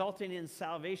 resulting in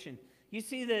salvation. You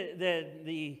see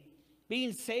the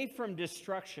being saved from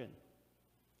destruction.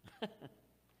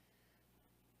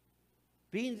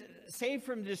 Being saved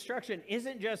from destruction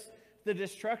isn't just the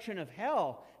destruction of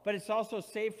hell, but it's also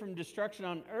saved from destruction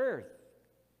on earth.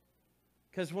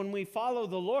 Because when we follow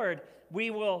the Lord, we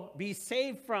will be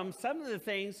saved from some of the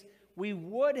things we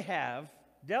would have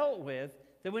dealt with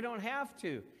that we don't have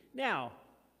to. Now,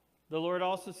 the Lord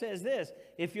also says this,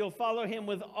 if you'll follow him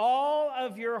with all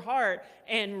of your heart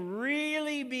and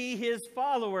really be his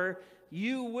follower,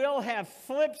 you will have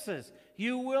flipses,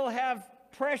 you will have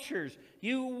pressures,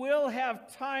 you will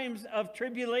have times of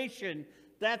tribulation.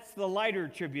 That's the lighter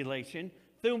tribulation.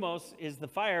 Thumos is the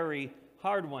fiery,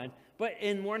 hard one.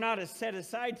 And we're not set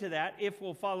aside to that if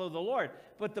we'll follow the Lord.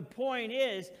 But the point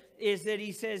is that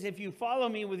he says, if you follow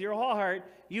me with your whole heart,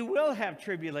 you will have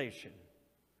tribulation.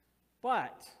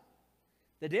 But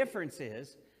the difference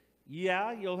is,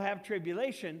 yeah, you'll have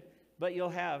tribulation, but you'll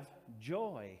have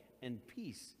joy and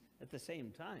peace at the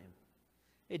same time.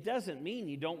 It doesn't mean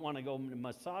you don't want to go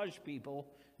massage people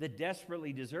that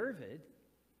desperately deserve it.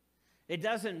 It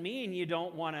doesn't mean you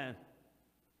don't want to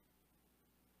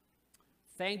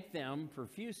thank them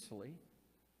profusely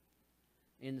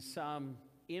in some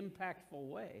impactful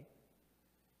way.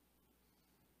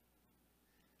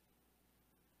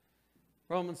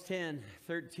 Romans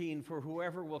 10:13, for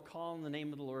whoever will call on the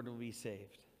name of the Lord will be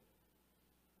saved.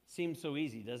 Seems so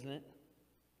easy, doesn't it?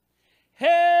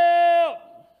 Help!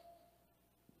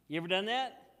 You ever done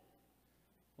that?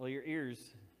 Well, your ears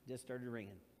just started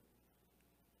ringing.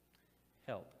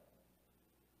 Help.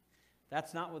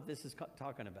 That's not what this is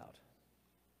talking about.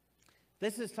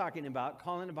 This is talking about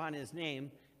calling upon his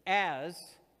name as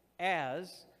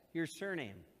your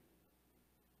surname.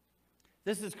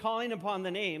 This is calling upon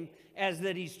the name as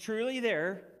that he's truly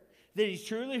there, that he's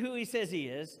truly who he says he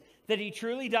is, that he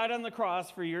truly died on the cross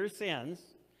for your sins.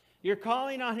 You're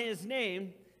calling on his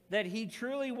name that he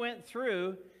truly went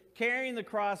through carrying the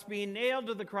cross, being nailed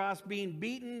to the cross, being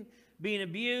beaten, being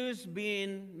abused,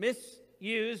 being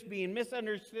misused, being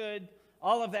misunderstood,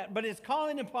 all of that. But it's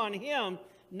calling upon him,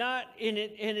 not in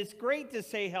it, and it's great to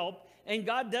say help, and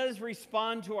God does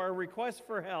respond to our request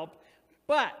for help,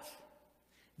 but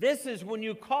this is when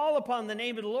you call upon the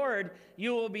name of the Lord,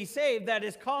 you will be saved. That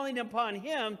is calling upon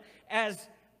him as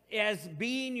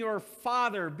being your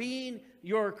Father, being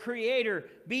your Creator,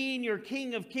 being your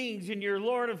King of Kings and your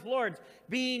Lord of Lords,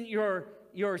 being your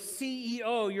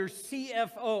CEO, your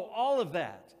CFO, all of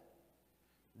that.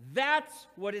 That's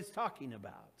what it's talking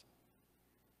about.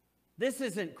 This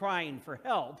isn't crying for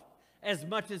help as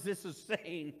much as this is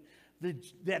saying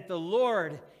that the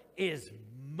Lord is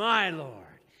my Lord.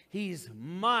 He's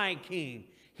my King.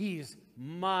 He's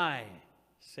my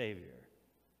Savior.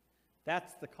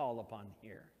 That's the call upon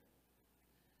here.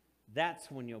 That's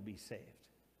when you'll be saved.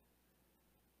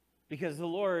 Because the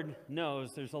Lord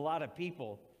knows there's a lot of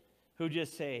people who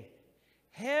just say,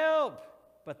 help,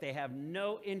 but they have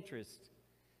no interest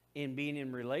in being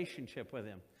in relationship with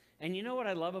him. And you know what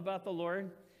I love about the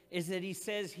Lord? Is that he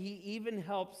says he even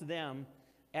helps them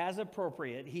as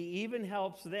appropriate. He even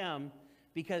helps them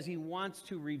because he wants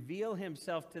to reveal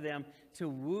himself to them, to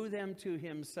woo them to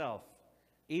himself,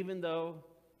 even though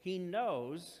he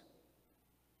knows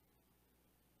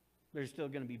there's still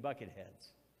going to be bucket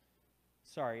heads.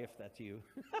 Sorry if that's you.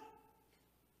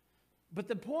 But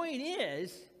the point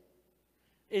is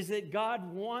that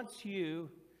God wants you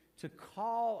to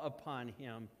call upon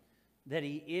him, that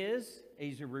he's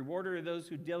a rewarder of those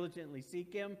who diligently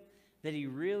seek him, that he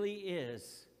really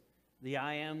is the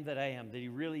I am that I am, that he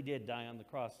really did die on the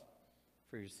cross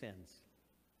for your sins.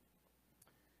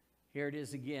 Here it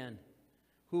is again.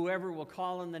 Whoever will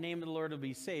call on the name of the Lord will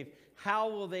be saved. How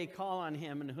will they call on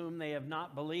him in whom they have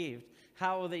not believed?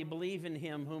 How will they believe in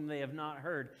him whom they have not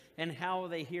heard? And how will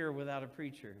they hear without a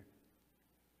preacher?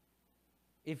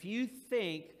 If you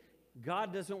think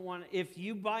God doesn't want, if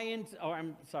you buy into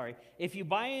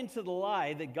the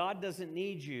lie that God doesn't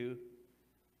need you,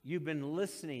 you've been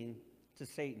listening to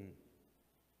Satan.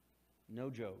 No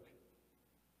joke.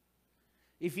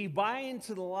 If you buy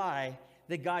into the lie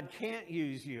that God can't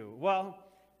use you, well,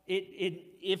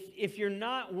 if you're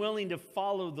not willing to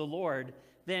follow the Lord,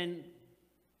 then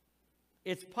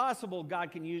it's possible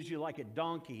God can use you like a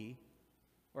donkey,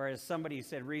 or as somebody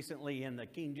said recently in the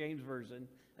King James Version,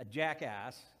 a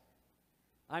jackass.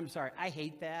 I'm sorry, I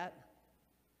hate that.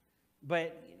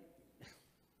 But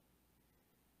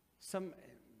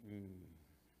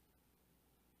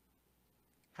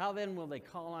how then will they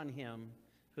call on him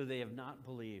who they have not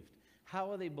believed? How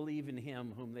will they believe in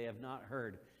him whom they have not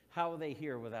heard? How will they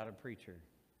hear without a preacher?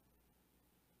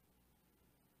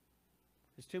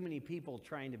 There's too many people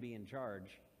trying to be in charge.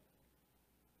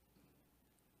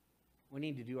 We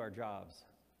need to do our jobs,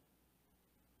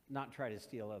 not try to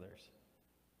steal others.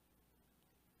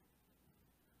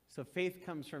 So faith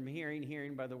comes from hearing,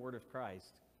 hearing by the word of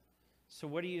Christ. So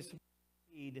what do you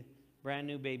feed brand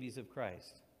new babies of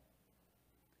Christ?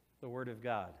 The word of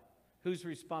God. Whose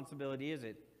responsibility is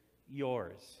it?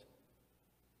 Yours.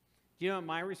 Do you know what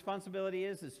my responsibility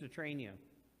is? Is to train you.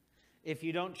 If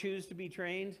you don't choose to be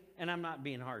trained, and I'm not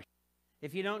being harsh,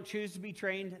 if you don't choose to be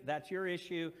trained, that's your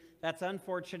issue. That's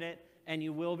unfortunate, and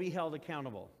you will be held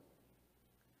accountable.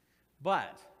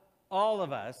 But all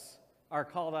of us are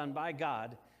called on by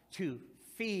God to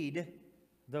feed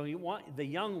the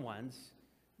young ones,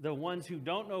 the ones who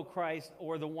don't know Christ,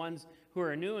 or the ones who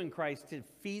are new in Christ, to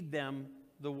feed them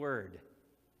the word.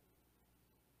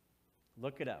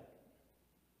 Look it up.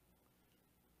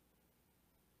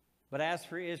 But as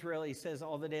for Israel, he says,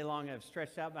 all the day long I've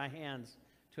stretched out my hands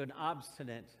to an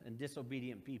obstinate and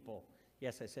disobedient people.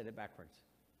 Yes, I said it backwards.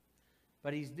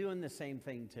 But he's doing the same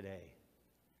thing today.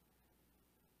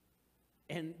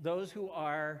 And those who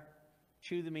are,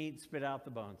 chew the meat, spit out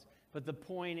the bones. But the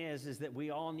point is that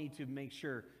we all need to make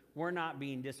sure we're not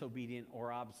being disobedient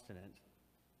or obstinate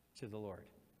to the Lord.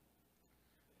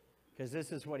 Because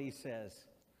this is what he says.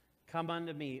 Come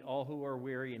unto me, all who are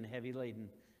weary and heavy laden,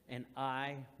 and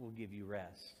I will give you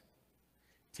rest.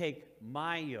 Take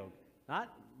my yoke,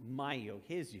 not my yoke,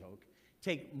 his yoke.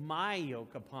 Take my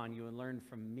yoke upon you and learn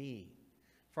from me.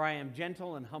 For I am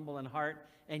gentle and humble in heart,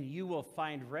 and you will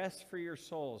find rest for your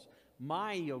souls.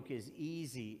 My yoke is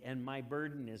easy and my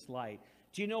burden is light.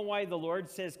 Do you know why the Lord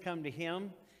says come to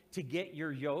him? To get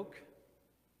your yoke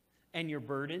and your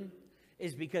burden?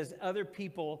 Is because other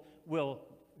people will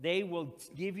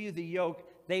give you the yoke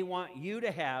they want you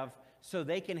to have, so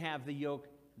they can have the yoke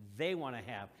they want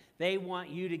to have. They want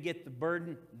you to get the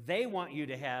burden they want you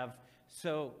to have,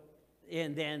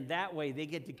 and then that way they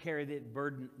get to carry the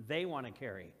burden they want to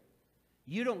carry.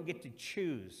 You don't get to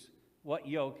choose what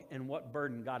yoke and what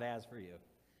burden God has for you.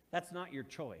 That's not your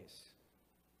choice.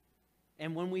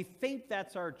 And when we think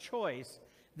that's our choice,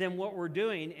 then what we're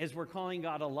doing is we're calling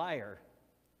God a liar.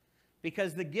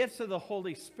 Because the gifts of the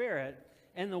Holy Spirit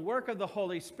and the work of the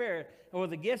Holy Spirit, or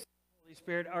the gifts of the Holy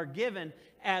Spirit, are given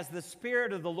as the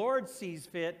Spirit of the Lord sees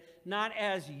fit, not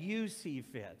as you see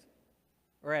fit,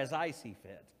 or as I see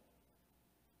fit.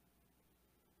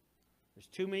 There's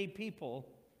too many people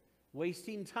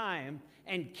wasting time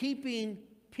and keeping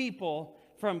people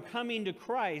from coming to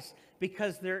Christ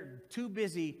because they're too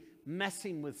busy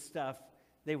messing with stuff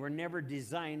they were never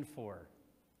designed for.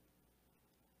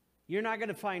 You're not going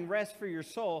to find rest for your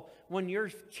soul when you're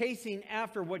chasing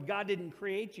after what God didn't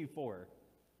create you for.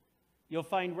 You'll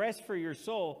find rest for your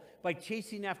soul by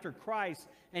chasing after Christ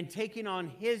and taking on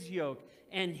his yoke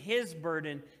and his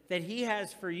burden that he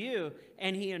has for you,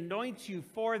 and he anoints you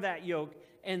for that yoke,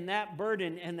 and that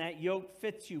burden and that yoke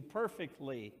fits you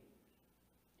perfectly.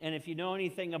 And if you know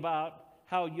anything about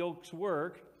how yokes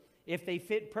work, if they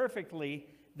fit perfectly,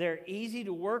 they're easy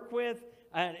to work with.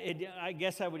 I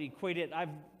guess I would equate it.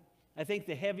 I think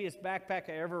the heaviest backpack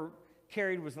I ever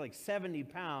carried was like 70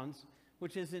 pounds,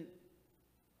 which isn't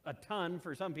a ton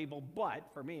for some people, but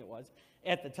for me it was.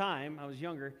 At the time, I was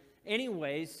younger.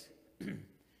 Anyways,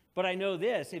 but I know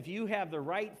this, if you have the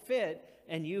right fit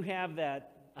and you have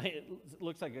that, it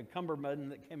looks like a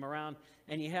cummerbund that came around,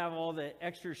 and you have all the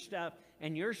extra stuff,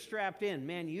 and you're strapped in,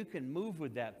 man, you can move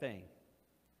with that thing.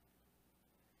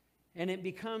 And it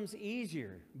becomes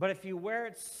easier. But if you wear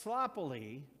it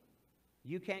sloppily,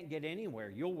 you can't get anywhere.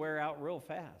 You'll wear out real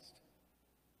fast.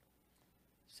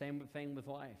 Same thing with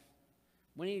life.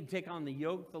 We need to take on the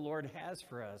yoke the Lord has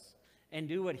for us and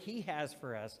do what he has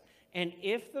for us. And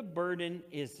if the burden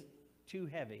is too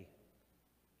heavy,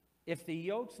 if the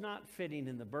yoke's not fitting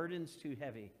and the burden's too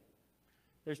heavy,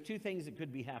 there's two things that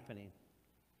could be happening.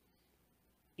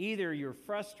 Either you're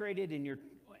frustrated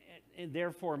and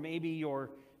therefore maybe you're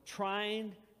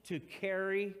trying to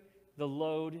carry the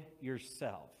load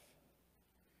yourself.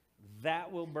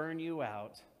 That will burn you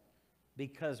out,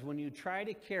 because when you try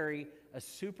to carry a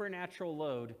supernatural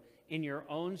load in your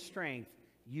own strength,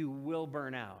 you will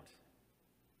burn out.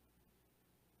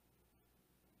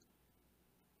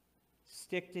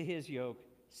 Stick to his yoke,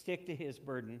 stick to his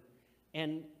burden.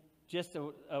 And just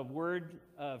a word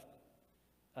of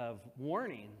of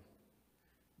warning.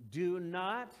 Do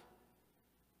not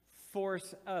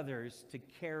force others to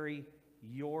carry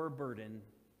your burden,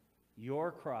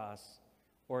 your cross,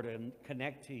 or to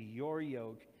connect to your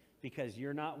yoke because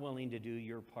you're not willing to do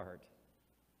your part.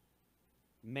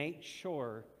 Make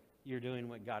sure you're doing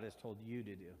what God has told you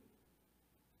to do.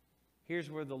 Here's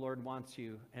where the Lord wants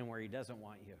you and where he doesn't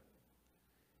want you.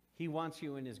 He wants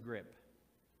you in his grip.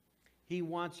 He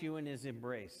wants you in his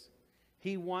embrace.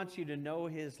 He wants you to know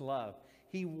his love.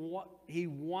 He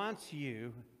wants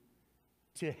you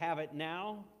to have it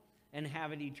now and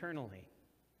have it eternally.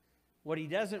 What he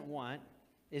doesn't want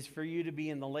is for you to be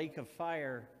in the lake of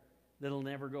fire that'll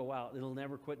never go out. It'll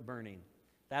never quit burning.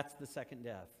 That's the second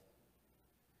death.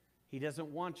 He doesn't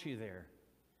want you there.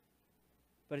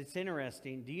 But it's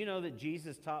interesting. Do you know that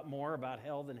Jesus taught more about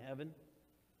hell than heaven?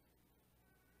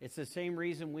 It's the same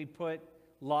reason we put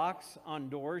locks on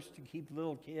doors to keep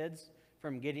little kids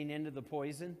from getting into the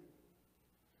poison.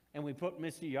 And we put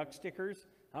Mr. Yuck stickers.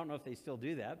 I don't know if they still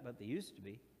do that, but they used to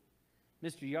be.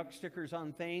 Mr. Yuck stickers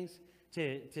on things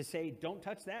to say, don't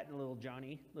touch that, little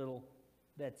Johnny, little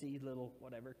Betsy, little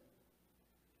whatever.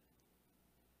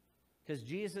 Because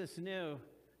Jesus knew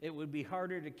it would be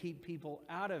harder to keep people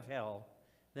out of hell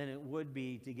than it would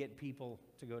be to get people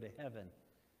to go to heaven.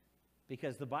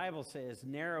 Because the Bible says,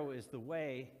 narrow is the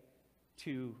way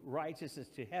to righteousness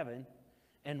to heaven,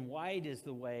 and wide is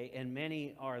the way, and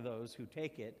many are those who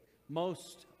take it.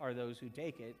 Most are those who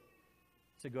take it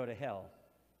to go to hell.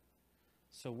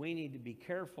 So we need to be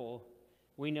careful.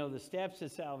 We know the steps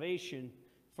of salvation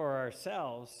for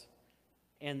ourselves,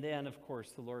 and then, of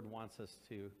course, the Lord wants us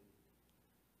to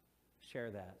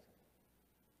share that.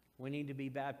 We need to be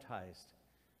baptized.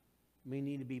 We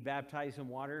need to be baptized in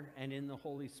water and in the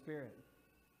Holy Spirit.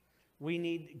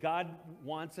 God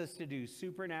wants us to do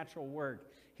supernatural work.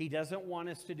 He doesn't want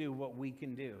us to do what we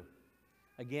can do.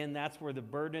 Again, that's where the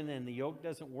burden and the yoke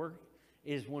doesn't work,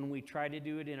 is when we try to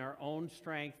do it in our own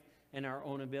strength and our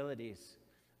own abilities.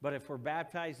 But if we're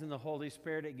baptized in the Holy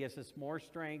Spirit, it gives us more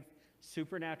strength,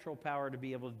 supernatural power to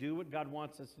be able to do what God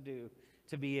wants us to do,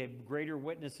 to be a greater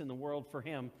witness in the world for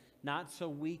him, not so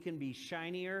we can be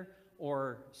shinier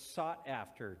or sought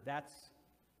after. That's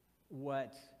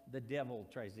what the devil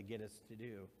tries to get us to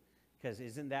do. Because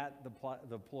isn't that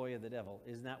the ploy of the devil?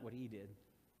 Isn't that what he did?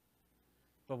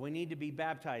 But we need to be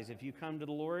baptized. If you come to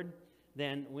the Lord,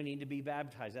 then we need to be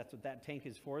baptized. That's what that tank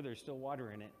is for. There's still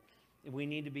water in it. We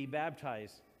need to be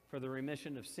baptized for the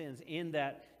remission of sins, in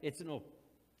that it's an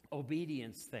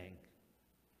obedience thing.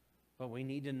 But we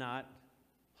need to not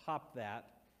hop that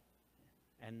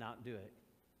and not do it.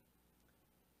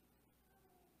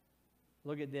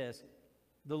 Look at this.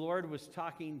 The Lord was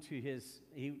talking to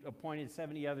he appointed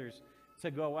 70 others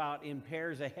to go out in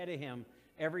pairs ahead of him.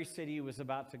 Every city he was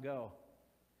about to go.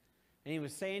 And he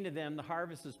was saying to them, the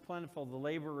harvest is plentiful, the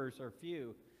laborers are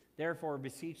few. Therefore,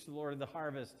 beseech the Lord of the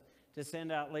harvest to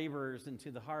send out laborers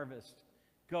into the harvest.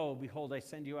 Go, behold, I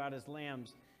send you out as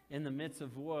lambs in the midst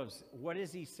of wolves. What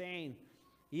is he saying?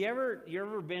 You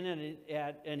ever been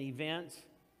at an event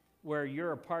where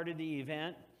you're a part of the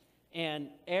event and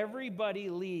everybody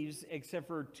leaves except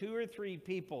for 2 or 3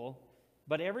 people,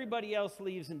 but everybody else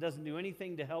leaves and doesn't do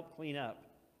anything to help clean up?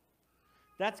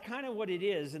 That's kind of what it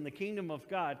is in the kingdom of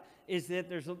God, is that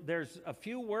there's a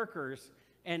few workers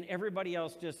and everybody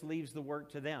else just leaves the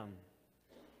work to them.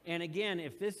 And again,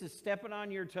 if this is stepping on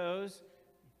your toes,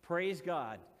 praise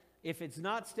God. If it's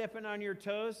not stepping on your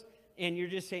toes and you're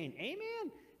just saying,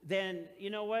 amen, then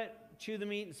you know what? Chew the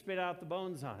meat and spit out the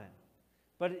bones on it.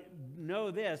 But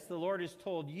know this, the Lord has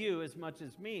told you as much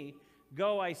as me,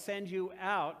 go, I send you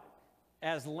out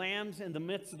as lambs in the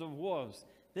midst of the wolves.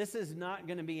 This is not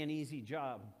going to be an easy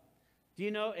job. Do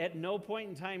you know, at no point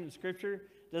in time in Scripture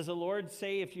does the Lord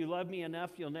say, if you love me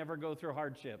enough, you'll never go through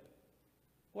hardship.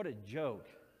 What a joke.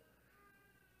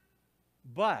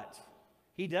 But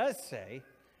he does say,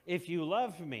 if you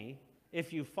love me,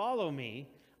 if you follow me,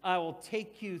 I will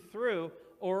take you through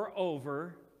or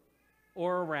over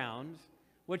or around,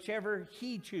 whichever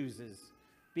he chooses.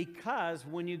 Because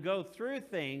when you go through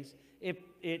things,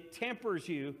 it tempers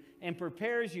you and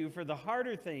prepares you for the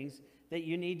harder things that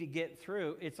you need to get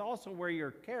through. It's also where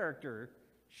your character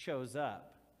shows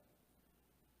up.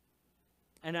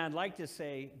 And I'd like to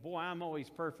say, boy, I'm always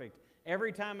perfect.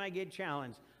 Every time I get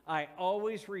challenged, I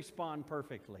always respond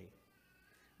perfectly.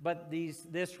 But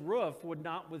this roof would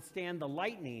not withstand the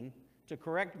lightning to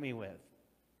correct me with.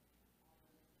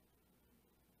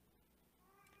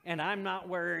 And I'm not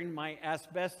wearing my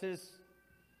asbestos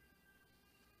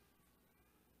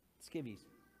skivvies.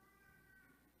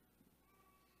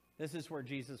 This is where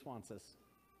Jesus wants us.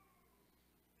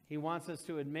 He wants us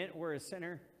to admit we're a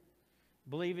sinner,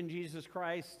 believe in Jesus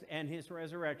Christ and his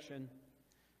resurrection,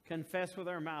 confess with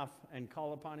our mouth, and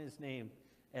call upon his name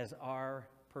as our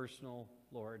personal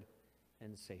Lord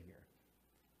and Savior.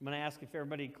 I'm going to ask if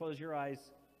everybody close your eyes.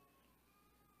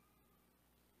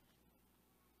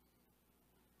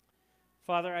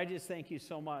 Father, I just thank you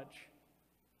so much.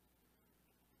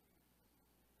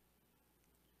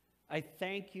 I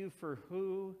thank you for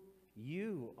who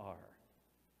you are.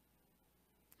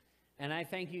 And I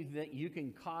thank you that you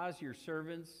can cause your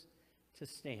servants to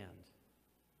stand.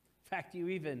 In fact, you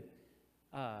even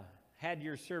had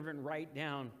your servant write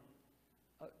down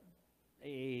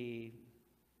a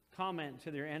comment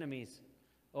to their enemies.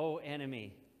 O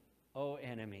enemy,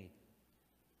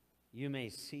 you may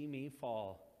see me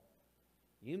fall.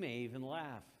 You may even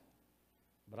laugh.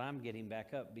 But I'm getting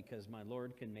back up because my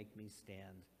Lord can make me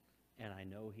stand. And I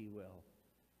know he will.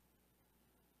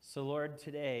 So Lord,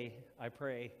 today I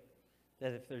pray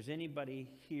that if there's anybody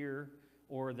here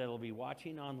or that'll be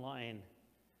watching online,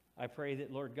 I pray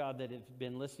that, Lord God, that have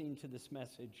been listening to this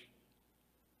message,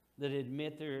 that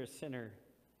admit they're a sinner,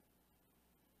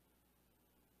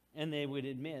 and they would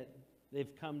admit they've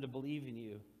come to believe in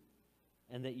you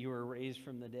and that you were raised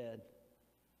from the dead.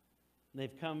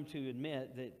 They've come to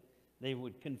admit that they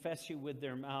would confess you with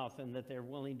their mouth and that they're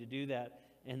willing to do that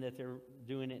and that they're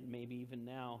doing it maybe even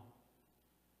now,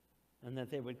 and that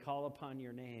they would call upon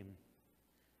your name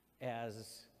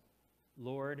as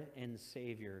Lord and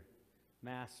Savior,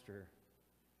 Master,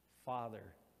 Father,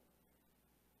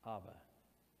 Abba,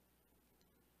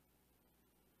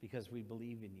 because we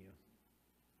believe in you.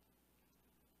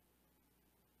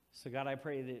 So God, I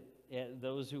pray that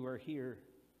those who are here,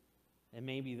 and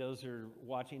maybe those who are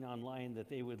watching online,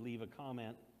 that they would leave a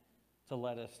comment to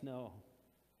let us know.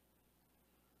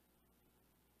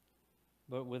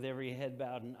 But with every head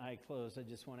bowed and eye closed,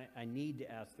 I need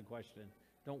to ask the question.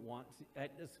 Don't want to,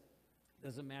 it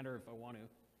doesn't matter if I want to,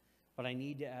 but I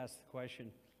need to ask the question.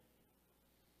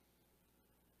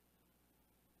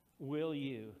 Will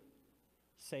you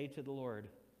say to the Lord,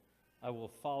 I will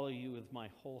follow you with my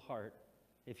whole heart?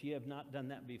 If you have not done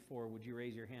that before, would you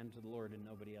raise your hand to the Lord and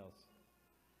nobody else?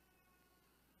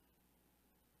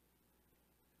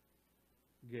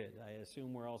 Good. I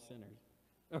assume we're all sinners.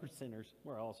 Or sinners.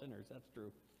 We're all sinners. That's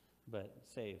true. But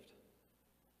saved.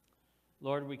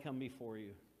 Lord, we come before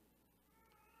you.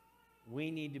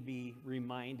 We need to be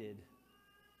reminded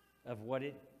of what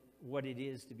it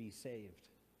is to be saved.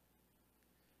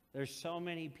 There's so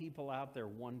many people out there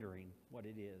wondering what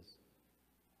it is.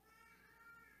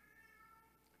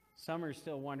 Some are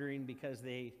still wondering because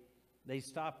they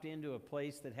stopped into a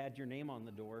place that had your name on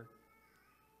the door,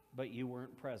 but you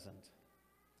weren't present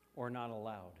or not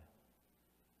allowed.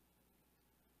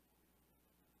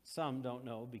 Some don't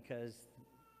know because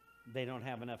they don't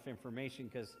have enough information,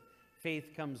 because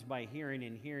faith comes by hearing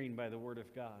and hearing by the Word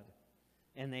of God.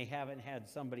 And they haven't had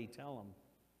somebody tell them.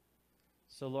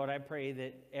 So Lord, I pray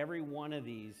that every one of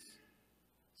these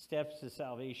steps to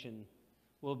salvation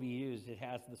will be used. It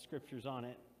has the scriptures on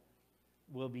it.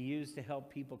 Will be used to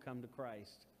help people come to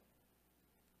Christ.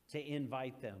 To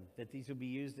invite them. That these will be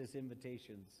used as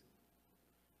invitations.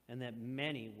 And that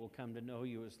many will come to know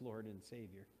you as Lord and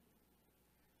Savior.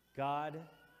 God,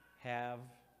 have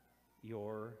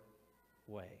your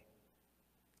way.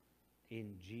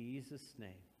 In Jesus'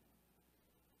 name,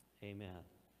 amen.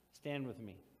 Stand with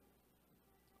me.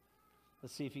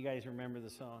 Let's see if you guys remember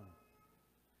the song.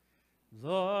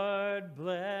 Lord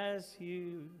bless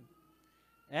you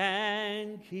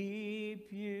and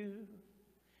keep you.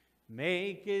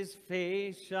 Make his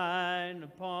face shine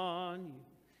upon you.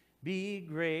 Be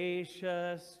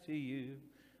gracious to you.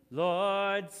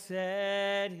 Lord,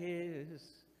 set his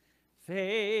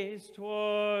face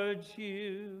towards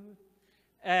you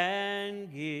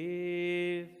and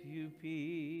give you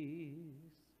peace.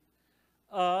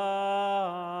 Amen.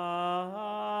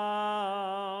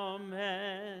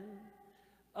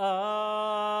 Amen.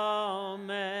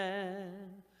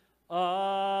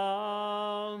 Amen.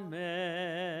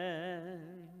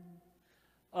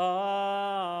 Amen.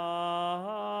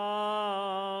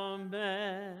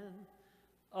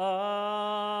 Amen.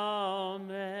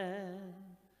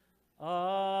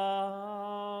 Amen.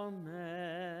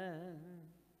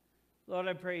 Lord,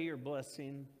 I pray your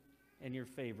blessing and your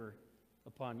favor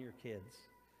upon your kids.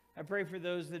 I pray for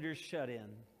those that are shut in,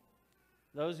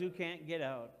 those who can't get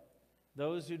out,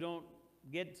 those who don't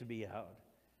get to be out.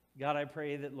 God, I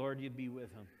pray that, Lord, you'd be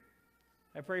with them.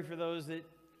 I pray for those that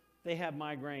they have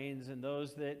migraines and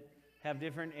those that have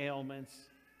different ailments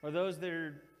or those that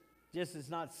are just, it's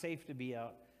not safe to be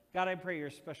out. God, I pray your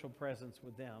special presence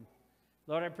with them.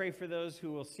 Lord, I pray for those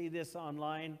who will see this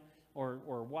online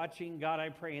or watching. God, I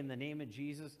pray in the name of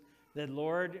Jesus that,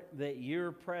 Lord, that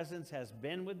your presence has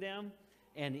been with them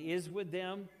and is with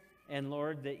them. And,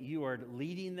 Lord, that you are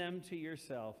leading them to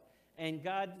yourself. And,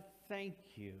 God, thank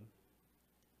you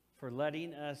for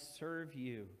letting us serve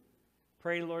you.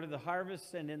 Pray, Lord, of the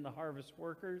harvest and in the harvest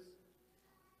workers,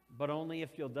 but only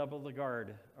if you'll double the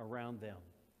guard around them.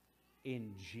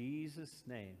 In Jesus'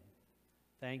 name,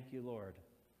 thank you, Lord.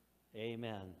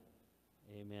 Amen.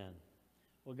 Amen.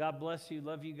 Well, God bless you.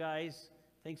 Love you guys.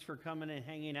 Thanks for coming and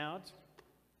hanging out.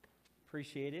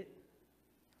 Appreciate it.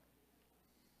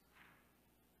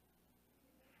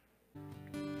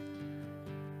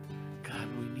 God,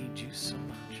 we need you so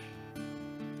much.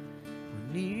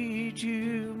 We need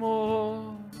you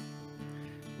more.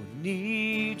 We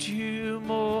need you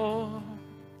more.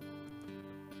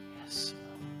 Yes,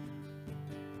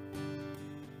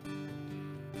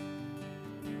 Lord.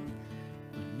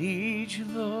 We need you,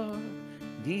 Lord.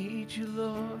 Need you,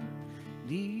 Lord.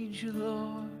 Need you,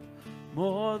 Lord.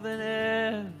 More than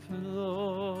ever,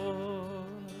 Lord.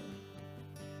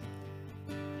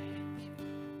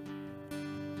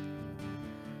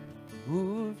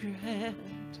 Move your hand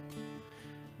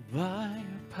by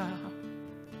your power.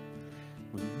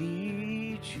 We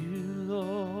need you,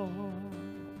 Lord.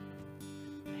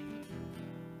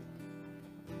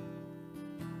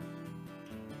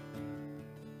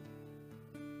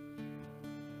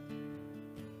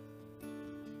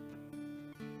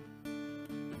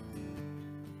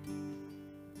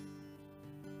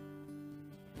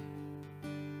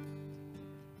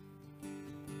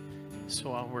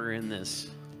 So while we're in this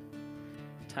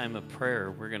time of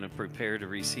prayer, we're going to prepare to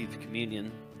receive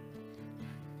communion.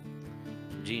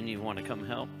 Gene, you want to come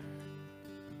help?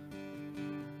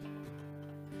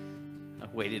 I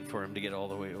waited for him to get all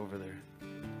the way over there.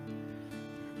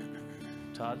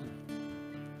 Todd?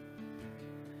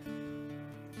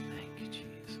 Thank you,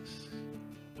 Jesus.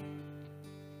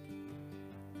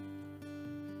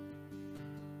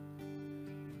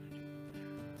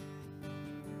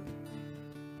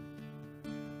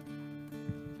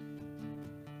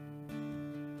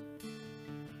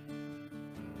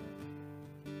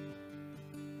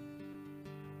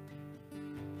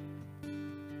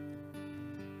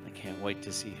 Can't wait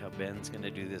to see how Ben's going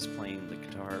to do this playing the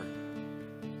guitar.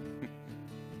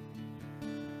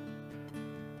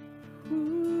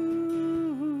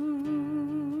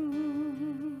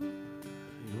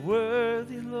 You're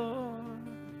worthy, Lord.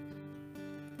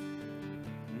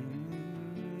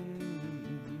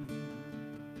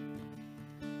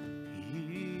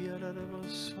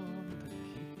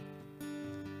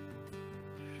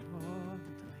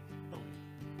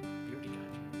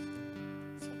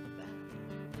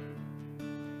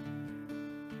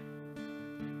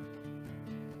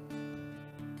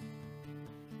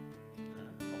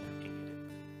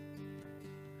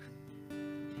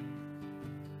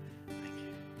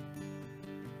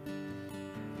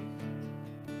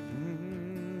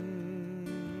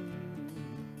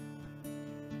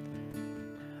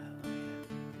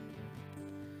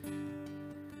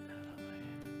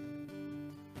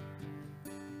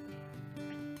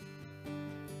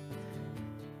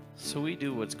 So we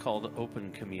do what's called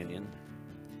open communion.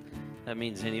 That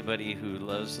means anybody who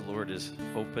loves the Lord is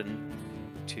open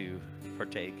to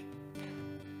partake.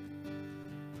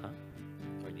 Huh?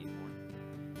 Do I need more?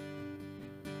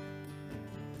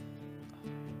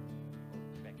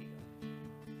 Oh, Becky.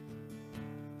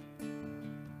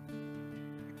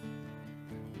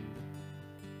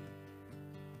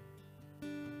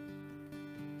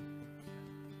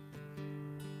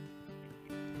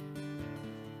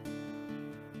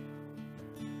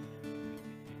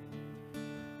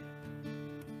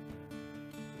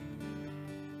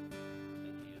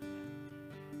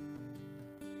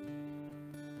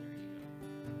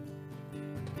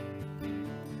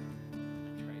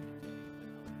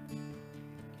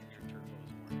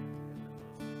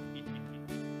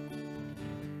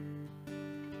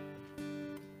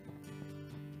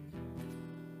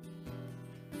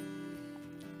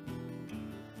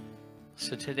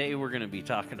 So today we're going to be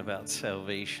talking about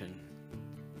salvation.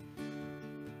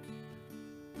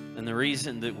 And the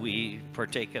reason that we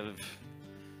partake of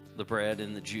the bread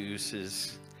and the juice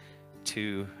is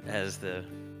to, as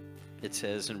it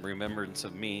says, in remembrance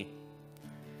of me.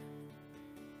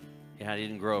 Yeah, I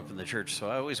didn't grow up in the church, so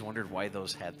I always wondered why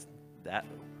those had that.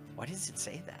 Why does it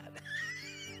say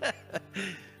that?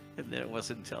 And then it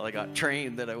wasn't until I got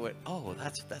trained that I went, oh,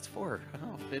 that's for.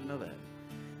 Oh, didn't know that.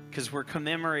 Because we're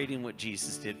commemorating what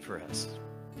Jesus did for us.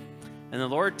 And the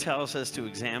Lord tells us to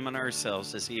examine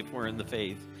ourselves to see if we're in the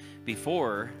faith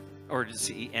before, or to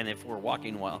see, and if we're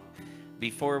walking well,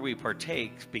 before we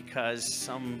partake, because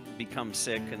some become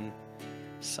sick and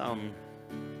some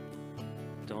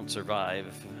don't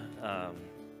survive.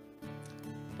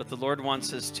 But the Lord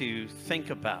wants us to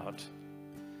think about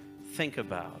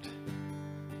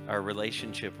our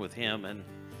relationship with Him. And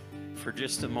for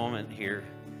just a moment here,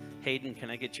 Hayden,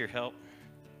 can I get your help?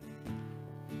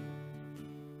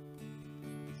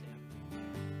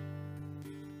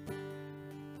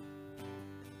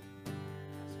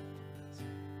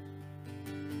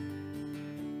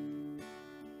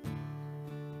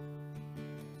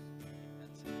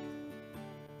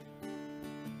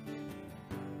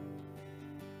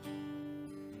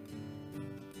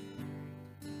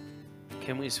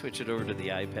 Can we switch it over to the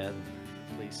iPad,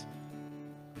 please?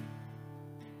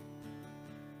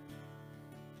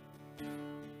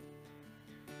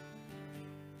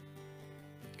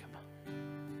 Come on.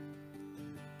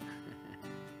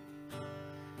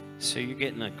 So you're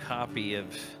getting a copy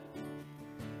of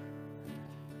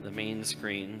the main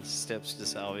screen, Steps to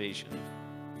Salvation.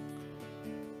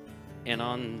 And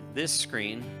on this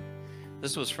screen,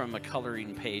 this was from a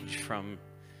coloring page from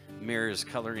Mirror's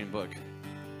coloring book.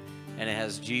 And it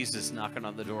has Jesus knocking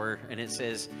on the door, and it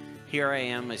says, "Here I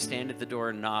am, I stand at the door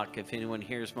and knock. If anyone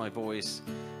hears my voice,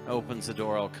 opens the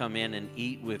door, I'll come in and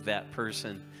eat with that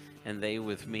person, and they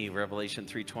with me," Revelation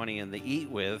 3:20. And the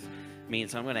eat with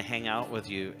means I'm going to hang out with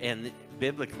you. And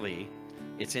biblically,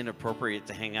 it's inappropriate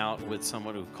to hang out with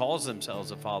someone who calls themselves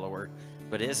a follower,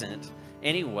 but isn't.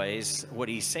 Anyways, what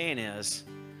he's saying is,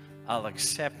 I'll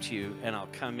accept you, and I'll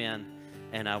come in,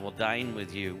 and I will dine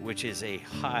with you, which is a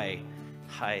high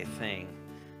thing.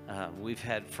 We've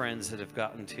had friends that have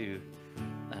gotten to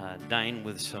dine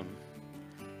with some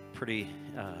pretty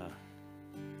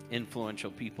influential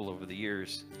people over the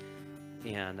years,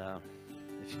 and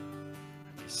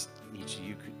if each of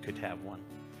you could have one.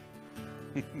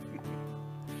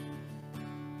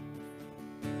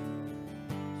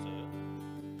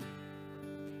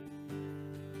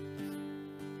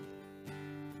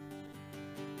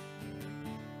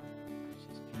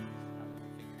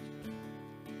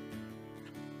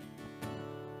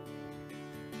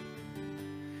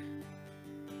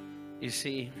 You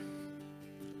see,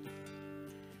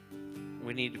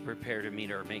 we need to prepare to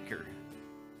meet our Maker.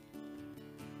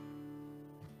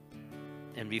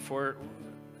 And before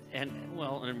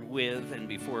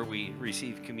we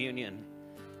receive communion,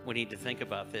 we need to think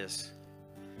about this.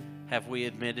 Have we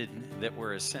admitted that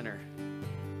we're a sinner?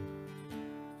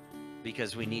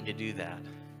 Because we need to do that.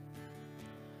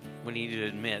 We need to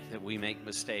admit that we make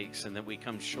mistakes and that we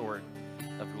come short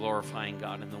of glorifying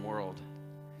God in the world.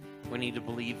 We need to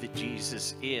believe that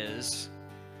Jesus is,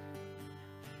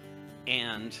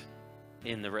 and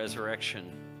in the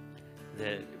resurrection,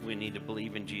 that we need to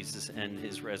believe in Jesus and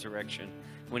His resurrection.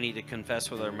 We need to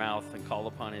confess with our mouth and call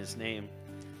upon His name.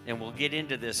 And we'll get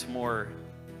into this more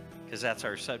because that's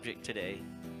our subject today.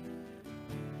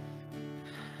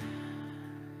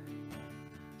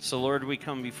 So Lord, we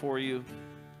come before you.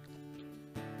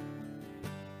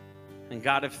 And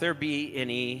God, if there be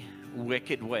any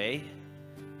wicked way,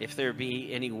 if there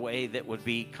be any way that would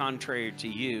be contrary to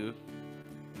you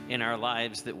in our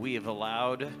lives that we have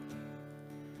allowed,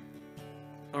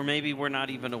 or maybe we're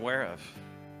not even aware of,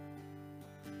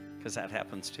 because that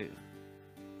happens too.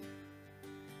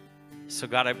 So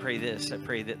God, I pray this. I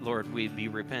pray that, Lord, we'd be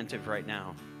repentant right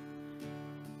now.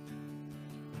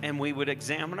 And we would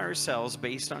examine ourselves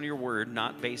based on your word,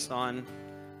 not based on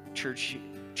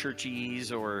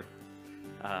churchese or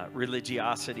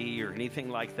religiosity or anything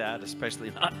like that, especially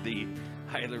not the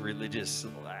highly religious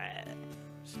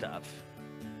stuff.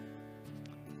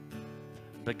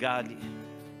 But God,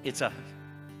 it's I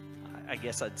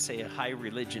guess I'd say a high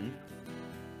religion,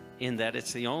 in that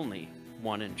it's the only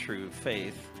one and true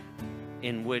faith,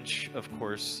 in which, of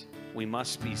course, we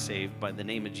must be saved by the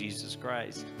name of Jesus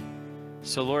Christ.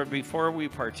 So Lord, before we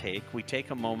partake, we take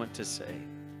a moment to say,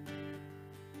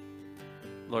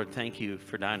 Lord, thank you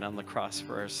for dying on the cross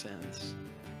for our sins.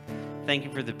 Thank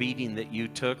you for the beating that you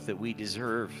took that we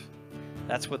deserve.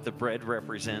 That's what the bread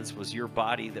represents, was your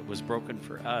body that was broken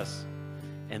for us.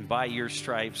 And by your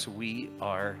stripes, we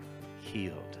are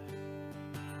healed.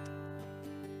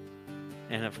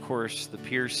 And of course, the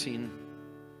piercing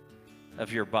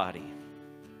of your body,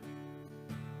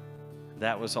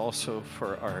 that was also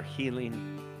for our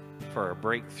healing, for our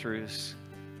breakthroughs.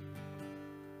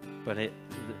 But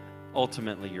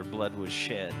ultimately, your blood was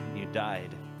shed and you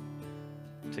died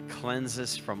to cleanse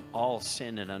us from all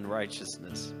sin and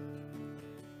unrighteousness.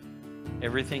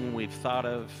 Everything we've thought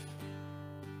of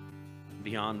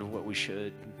beyond what we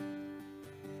should.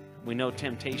 We know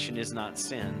temptation is not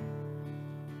sin,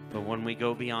 But when we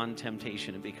go beyond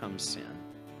temptation, it becomes sin.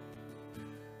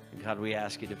 And God, we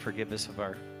ask you to forgive us of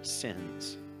our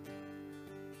sins.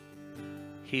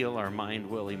 Heal our mind,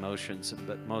 will, emotions,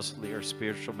 but mostly our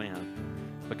spiritual man.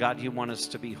 But God, you want us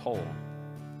to be whole.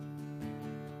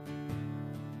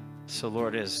 So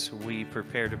Lord, as we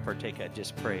prepare to partake, I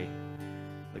just pray,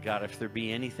 but God, if there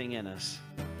be anything in us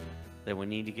that we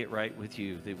need to get right with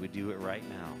you, that we do it right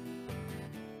now.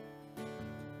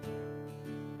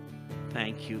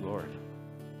 Thank you, Lord,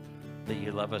 that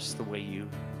you love us the way you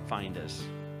find us,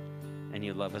 and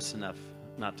you love us enough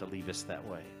not to leave us that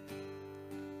way,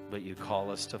 but you call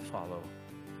us to follow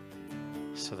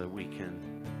so that we can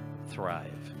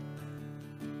thrive.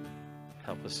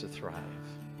 Help us to thrive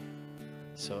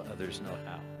so others know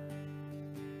how.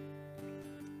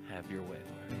 Have your way,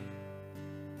 Lord.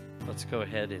 Let's go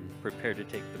ahead and prepare to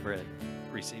take the bread.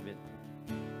 Receive it.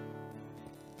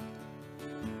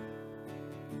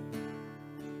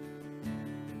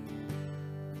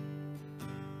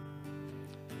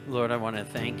 Lord, I want to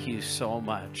thank you so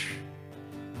much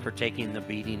for taking the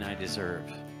beating I deserve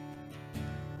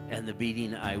and the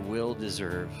beating I will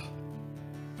deserve.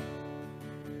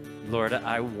 Lord,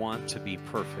 I want to be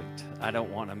perfect. I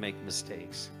don't want to make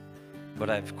mistakes. But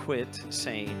I've quit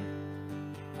saying,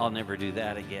 I'll never do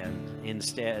that again.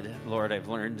 Instead, Lord, I've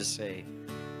learned to say,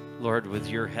 Lord, with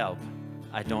your help,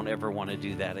 I don't ever want to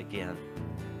do that again.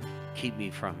 Keep me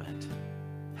from it.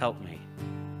 Help me.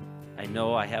 I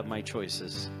know I have my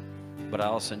choices, but I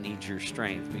also need your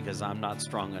strength because I'm not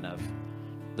strong enough.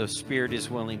 The spirit is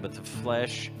willing, but the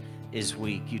flesh is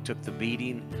weak. You took the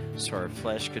beating so our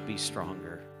flesh could be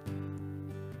stronger.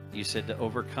 You said to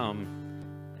overcome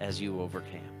as you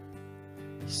overcame.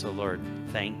 So Lord,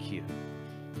 thank you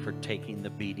for taking the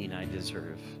beating I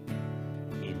deserve.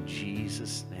 In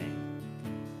Jesus' name,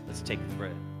 let's take the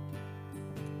bread.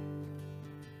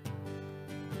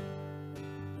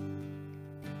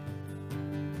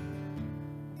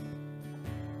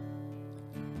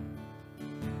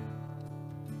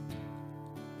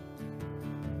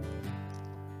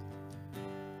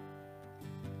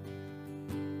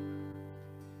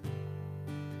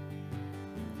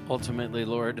 Ultimately,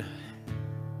 Lord,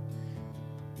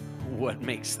 what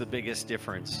makes the biggest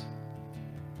difference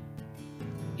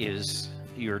is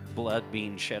your blood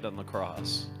being shed on the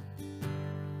cross.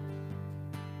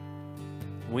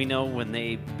 We know when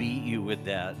they beat you with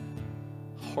that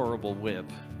horrible whip,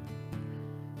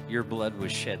 your blood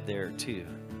was shed there too.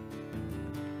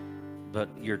 But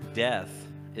your death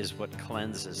is what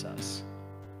cleanses us.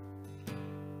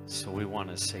 So we want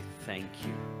to say thank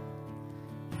you.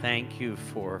 Thank you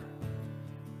for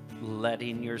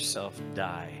letting yourself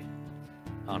die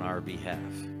on our behalf.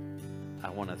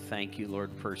 I want to thank you, Lord,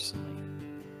 personally.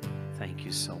 Thank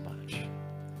you so much.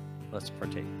 Let's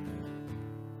partake.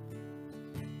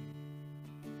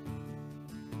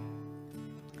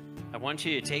 I want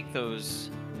you to take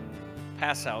those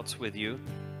pass outs with you.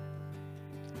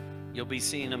 You'll be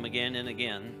seeing them again and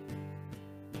again.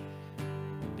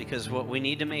 Because what we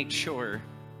need to make sure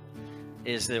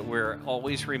is that we're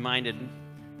always reminded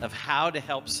of how to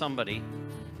help somebody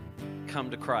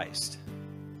come to Christ.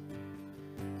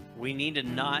 We need to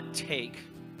not take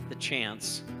the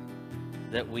chance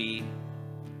that we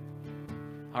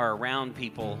are around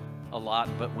people a lot,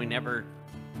 but we never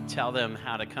tell them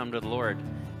how to come to the Lord.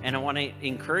 And I want to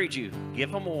encourage you,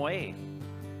 give them away.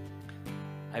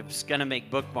 I was going to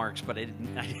make bookmarks, but I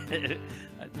didn't.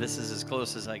 This is as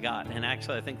close as I got. And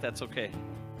actually, I think that's okay.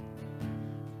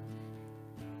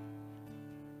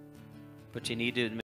 But you need to admit